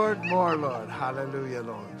 more, Lord, more, Lord. Hallelujah,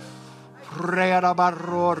 Lord.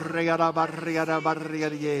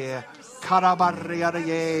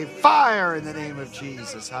 Fire in the name of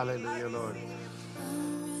Jesus. Hallelujah, Lord.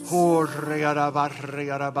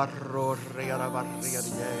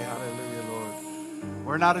 Hallelujah, Lord.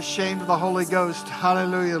 We're not ashamed of the Holy Ghost.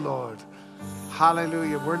 Hallelujah, Lord.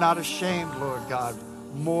 Hallelujah. We're not ashamed, Lord God.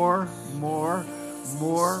 More, more,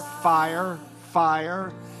 more fire,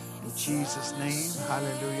 fire. In Jesus' name.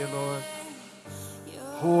 Hallelujah, Lord.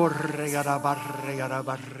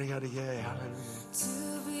 Hallelujah.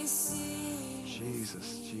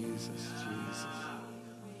 Jesus, Jesus, Jesus.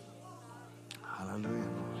 Hallelujah,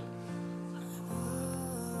 Lord.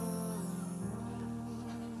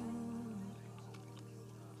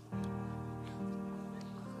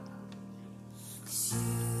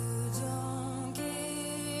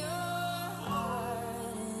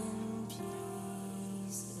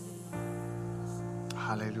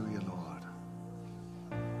 Hallelujah, Lord.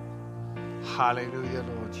 Hallelujah,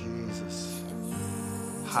 Lord Jesus.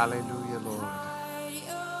 Hallelujah, Lord.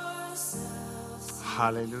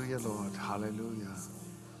 Hallelujah, Lord. Hallelujah.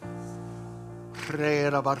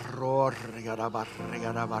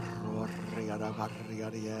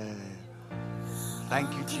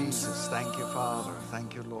 Thank you, Jesus. Thank you, Father.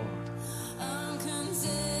 Thank you, Lord.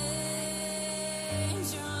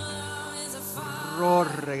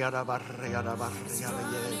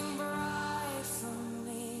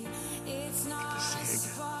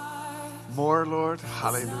 More, Lord.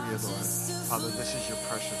 Hallelujah, Lord. Father, this is your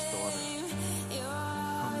precious daughter,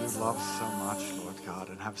 whom you love so much, Lord God,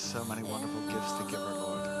 and have so many wonderful gifts to give her,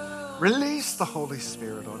 Lord. Release the Holy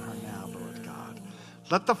Spirit on her now, Lord God.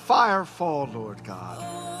 Let the fire fall, Lord God.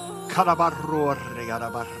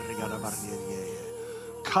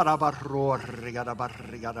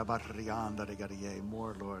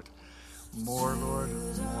 More, Lord. More, Lord.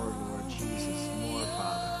 More, Lord Jesus. More,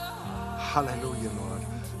 Father. Hallelujah, Lord.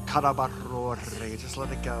 Just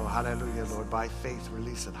let it go. Hallelujah, Lord. By faith,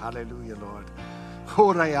 release it. Hallelujah, Lord.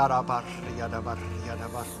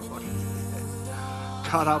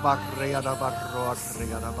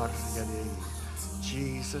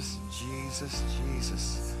 Jesus, Jesus,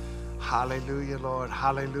 Jesus. Hallelujah, Lord.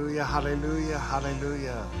 Hallelujah, hallelujah,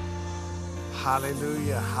 hallelujah.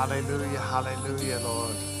 Hallelujah, hallelujah, hallelujah,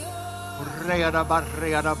 Lord.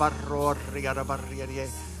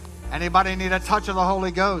 Anybody need a touch of the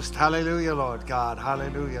Holy Ghost? Hallelujah, Lord God.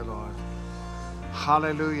 Hallelujah, Lord.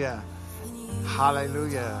 Hallelujah.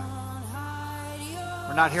 Hallelujah.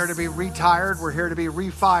 We're not here to be retired. We're here to be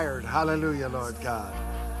refired. Hallelujah, Lord God.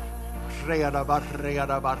 Hallelujah,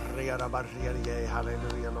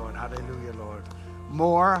 Lord. Hallelujah, Lord.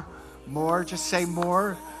 More, more. Just say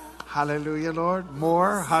more. Hallelujah, Lord.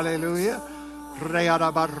 More. Hallelujah.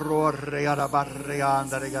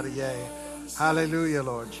 Hallelujah,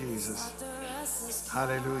 Lord Jesus.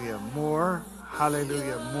 Hallelujah. More.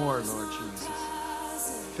 Hallelujah. More, Lord Jesus.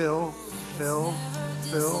 Fill, fill,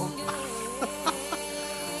 fill.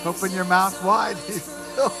 Open your mouth wide. He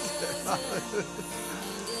fills it. Hallelujah.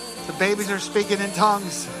 The babies are speaking in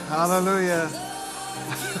tongues. Hallelujah.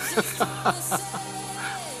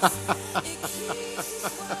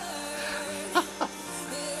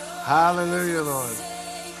 Hallelujah, Lord.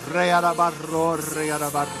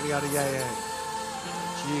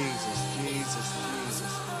 Jesus, Jesus,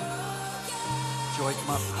 Jesus. Joy, come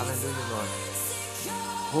up. Hallelujah, Lord.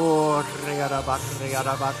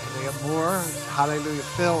 More. Hallelujah.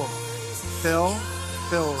 Fill, fill,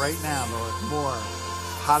 fill right now, Lord. More.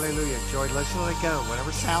 Hallelujah. Joy, let's let it go.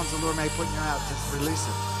 Whatever sounds the Lord may put in your mouth, just release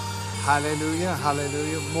it. Hallelujah.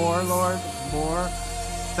 Hallelujah. More, Lord. More.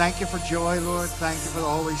 Thank you for joy, Lord. Thank you for the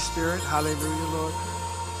Holy Spirit. Hallelujah, Lord.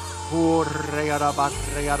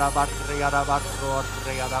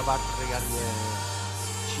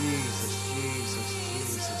 Jesus, Jesus, Jesus,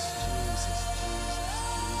 Jesus, Jesus,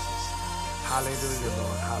 Jesus. Hallelujah,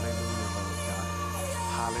 Lord. Hallelujah, Lord God.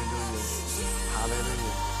 Hallelujah.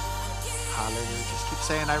 Hallelujah. Hallelujah. Just keep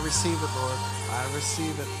saying, I receive it, Lord. I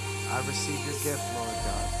receive it. I receive your gift, Lord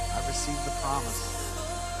God. I receive the promise.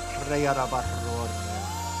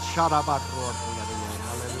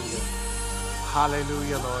 Hallelujah.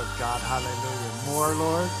 Hallelujah, Lord God. Hallelujah. More,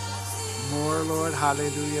 Lord. More, Lord.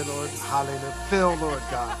 Hallelujah, Lord. Hallelujah. Fill, Lord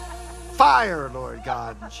God. Fire, Lord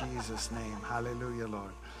God. In Jesus' name. Hallelujah,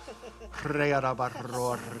 Lord.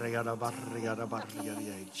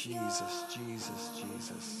 Jesus, Jesus,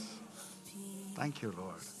 Jesus. Thank you,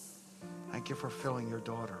 Lord. Thank you for filling your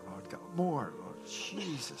daughter, Lord God. More, Lord.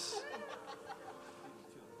 Jesus.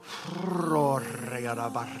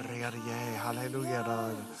 Hallelujah,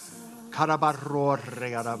 Lord.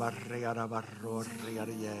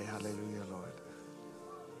 Hallelujah, Lord.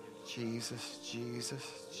 Jesus, Jesus,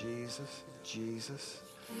 Jesus, Jesus.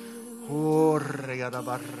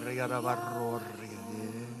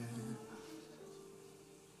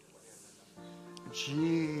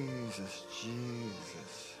 Jesus,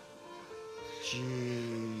 Jesus,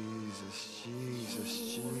 Jesus, Jesus, Jesus,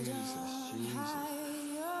 Jesus.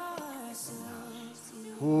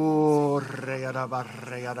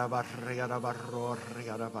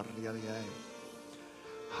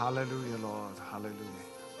 Hallelujah, Lord. Hallelujah.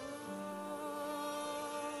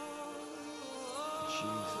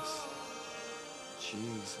 Jesus.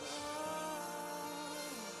 Jesus.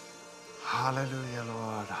 Hallelujah,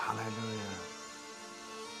 Lord. Hallelujah.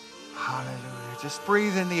 Hallelujah. Just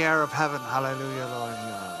breathe in the air of heaven. Hallelujah, Lord.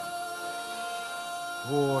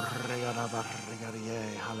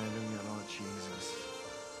 Hallelujah, Lord Jesus.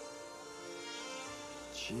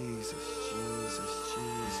 Jesus, Jesus,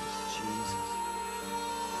 Jesus, Jesus.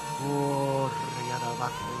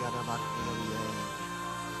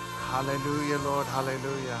 Hallelujah, Lord.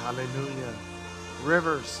 Hallelujah. Hallelujah.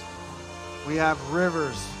 Rivers. We have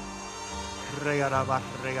rivers.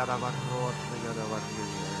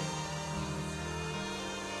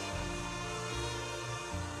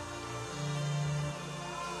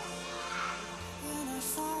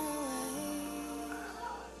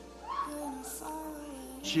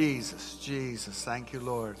 Jesus, Jesus. Thank you,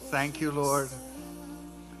 Lord. Thank you, Lord.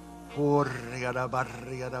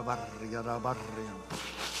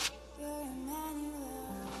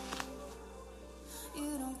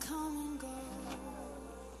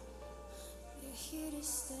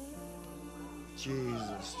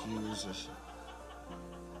 Jesus, Jesus.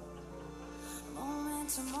 Moment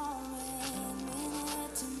to moment,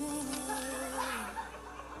 minute to minute.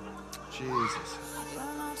 Jesus. You're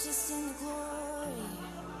not just in the glory.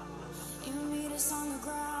 You meet us on the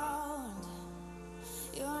ground.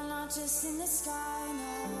 You're not just in the sky,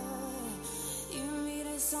 no. You meet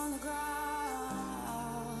us on the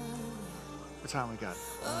ground. What time we got?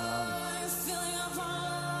 You're filling up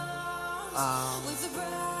our lungs with the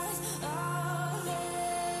breath of it.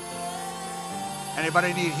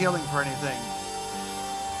 Anybody need healing for anything?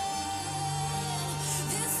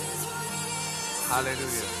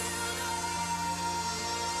 Hallelujah.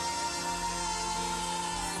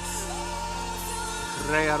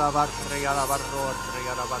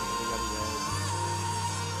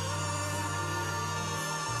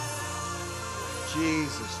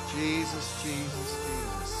 Jesus, Jesus, Jesus,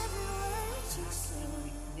 Jesus.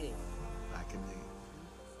 Back in thee.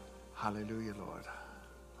 Hallelujah, Lord.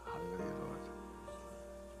 Hallelujah, Lord.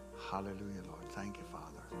 Hallelujah, Lord. Thank you,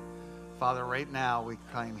 Father. Father, right now we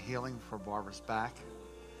claim healing for Barbara's back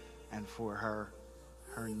and for her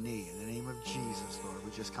knee. In the name of Jesus, Lord,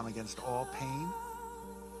 we just come against all pain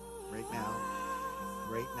right now,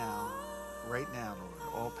 right now, right now,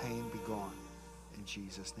 Lord. All pain be gone in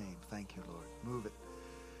Jesus' name. Thank you, Lord. Move it.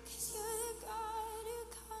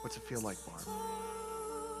 What's it feel like, Barb?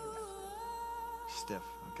 Stiff,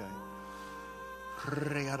 okay.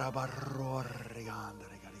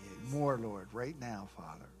 More, Lord, right now,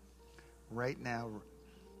 Father. Right now,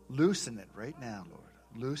 loosen it right now, Lord.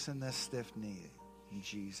 Loosen this stiff knee in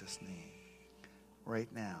Jesus' name.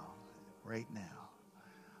 Right now, right now.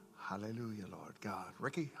 Hallelujah, Lord God.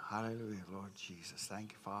 Ricky, hallelujah, Lord Jesus.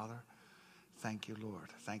 Thank you, Father. Thank you,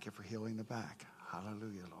 Lord. Thank you for healing the back.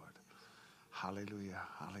 Hallelujah, Lord. Hallelujah,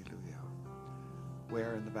 hallelujah.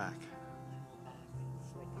 Where in the back?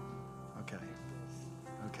 Okay.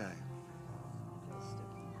 Okay.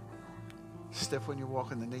 Stiff when you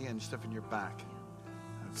walk in the knee and stiff in your back.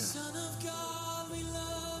 Okay. Son of God, we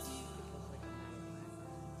love you.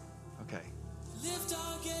 Okay. Lift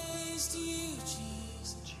our gaze to you,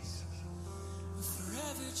 Jesus. Jesus. We're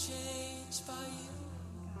forever changed by you.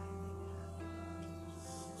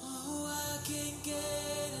 Oh, I can't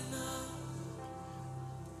get enough.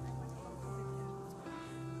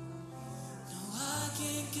 No, I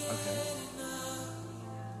can't get enough.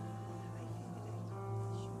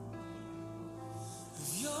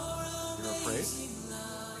 You're afraid?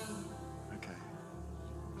 Okay.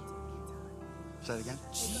 Say it again.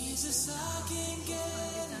 Jesus, I can't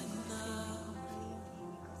get enough.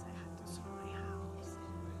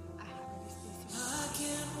 I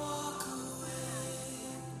can't walk away.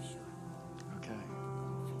 Okay.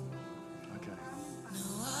 Okay. No,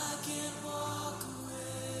 I can't walk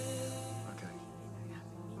away. Okay.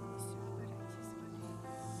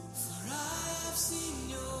 For I have seen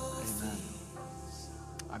your face.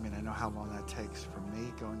 I mean, I know how long that takes for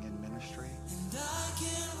me going in ministry. And I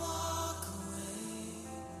can't walk away.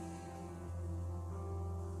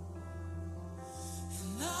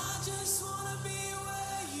 And I just want to be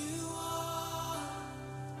where you are.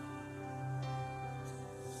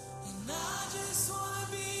 And I just want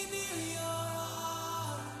to be near your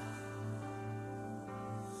heart.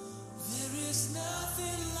 There is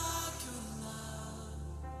nothing like your love.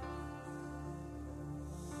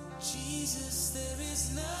 Jesus, there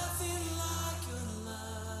is nothing like your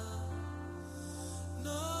love.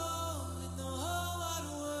 No, in the whole wide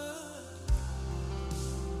world.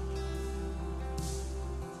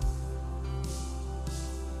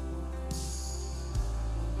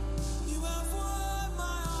 You have won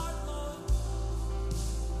my heart, Lord.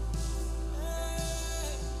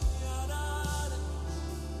 Hey, yada.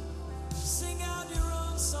 Sing out your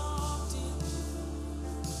own song, Tim.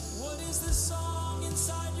 What is the song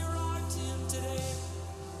inside your heart, Tim, today?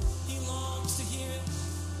 He longs to hear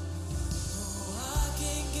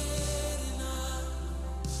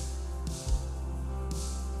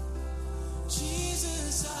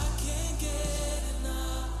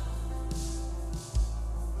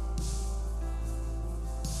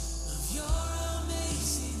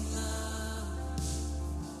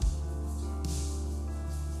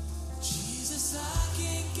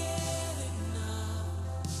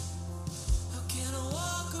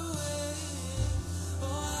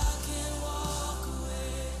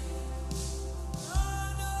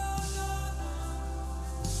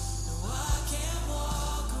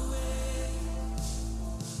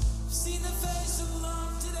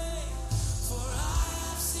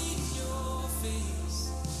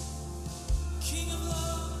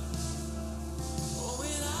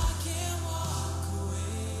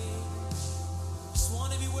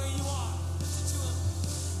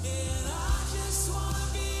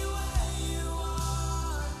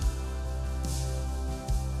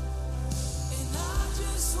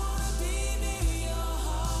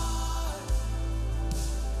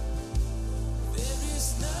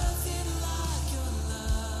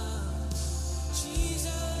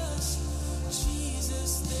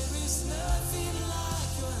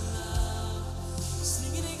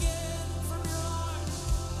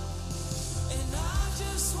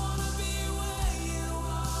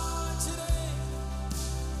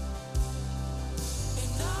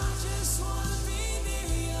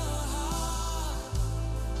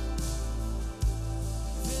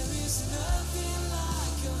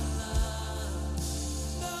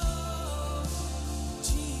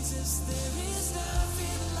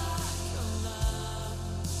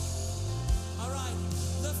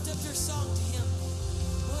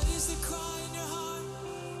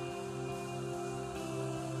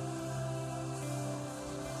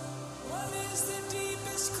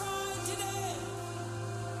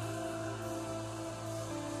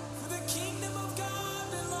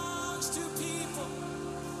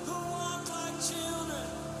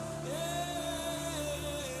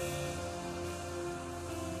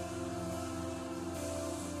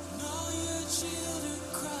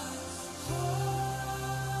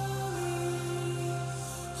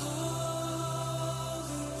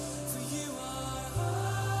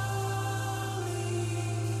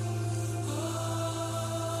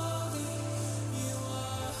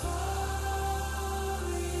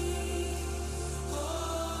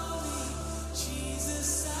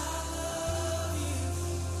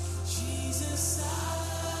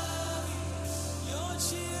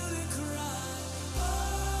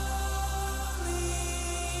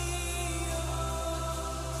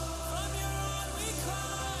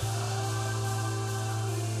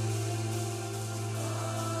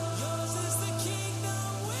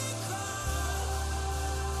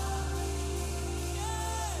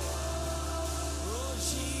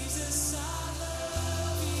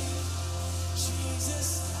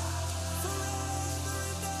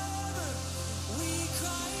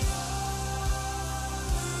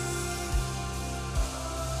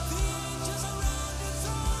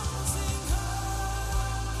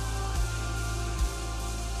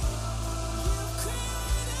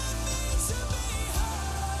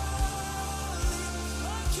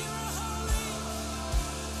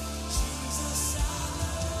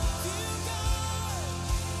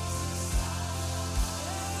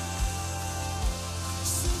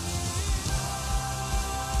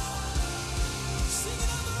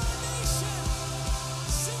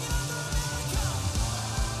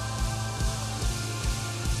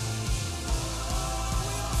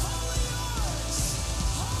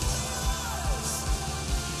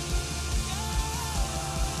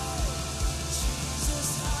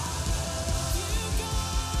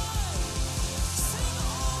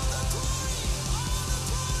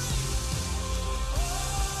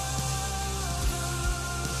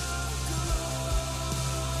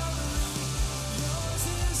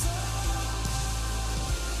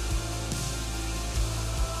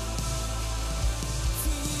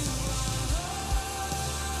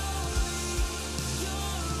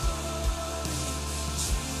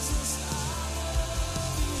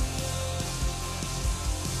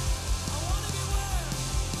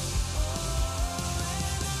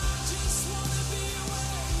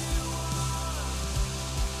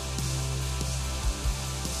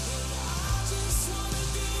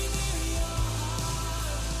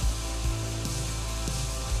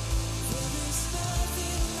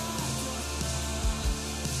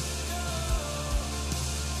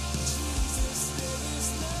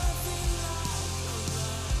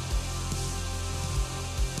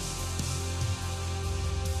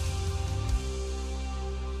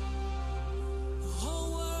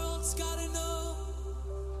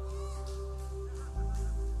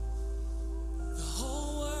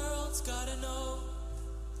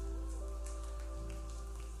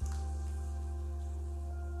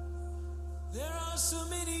so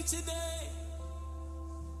many today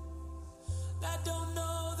that don't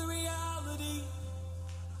know the reality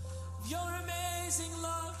of your amazing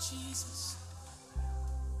love, Jesus.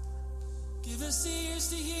 Give us ears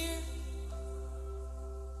to hear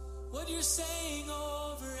what you're saying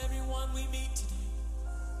over everyone we meet today.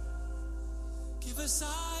 Give us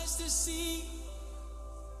eyes to see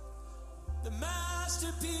the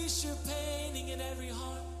masterpiece you're painting in every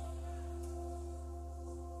heart.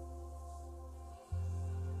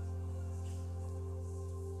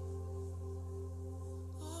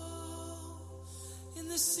 Oh, in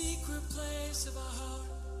the secret place of our heart.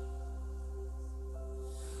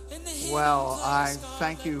 Well, I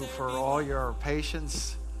thank you for all your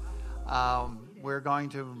patience. We're going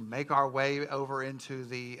to make our way over into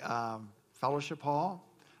the fellowship hall,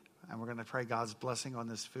 and we're going to pray God's blessing on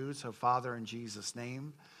this food. So, Father, in Jesus'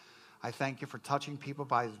 name, I thank you for touching people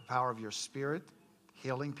by the power of your Spirit,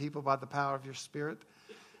 healing people by the power of your Spirit.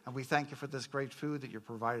 And we thank you for this great food that you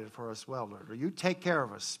provided for us well, Lord. You take care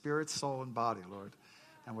of us, spirit, soul, and body, Lord.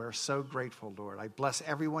 And we're so grateful, Lord. I bless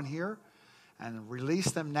everyone here and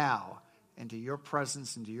release them now into your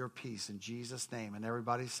presence, into your peace, in Jesus' name. And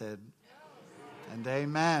everybody said, and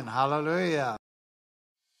amen. Hallelujah.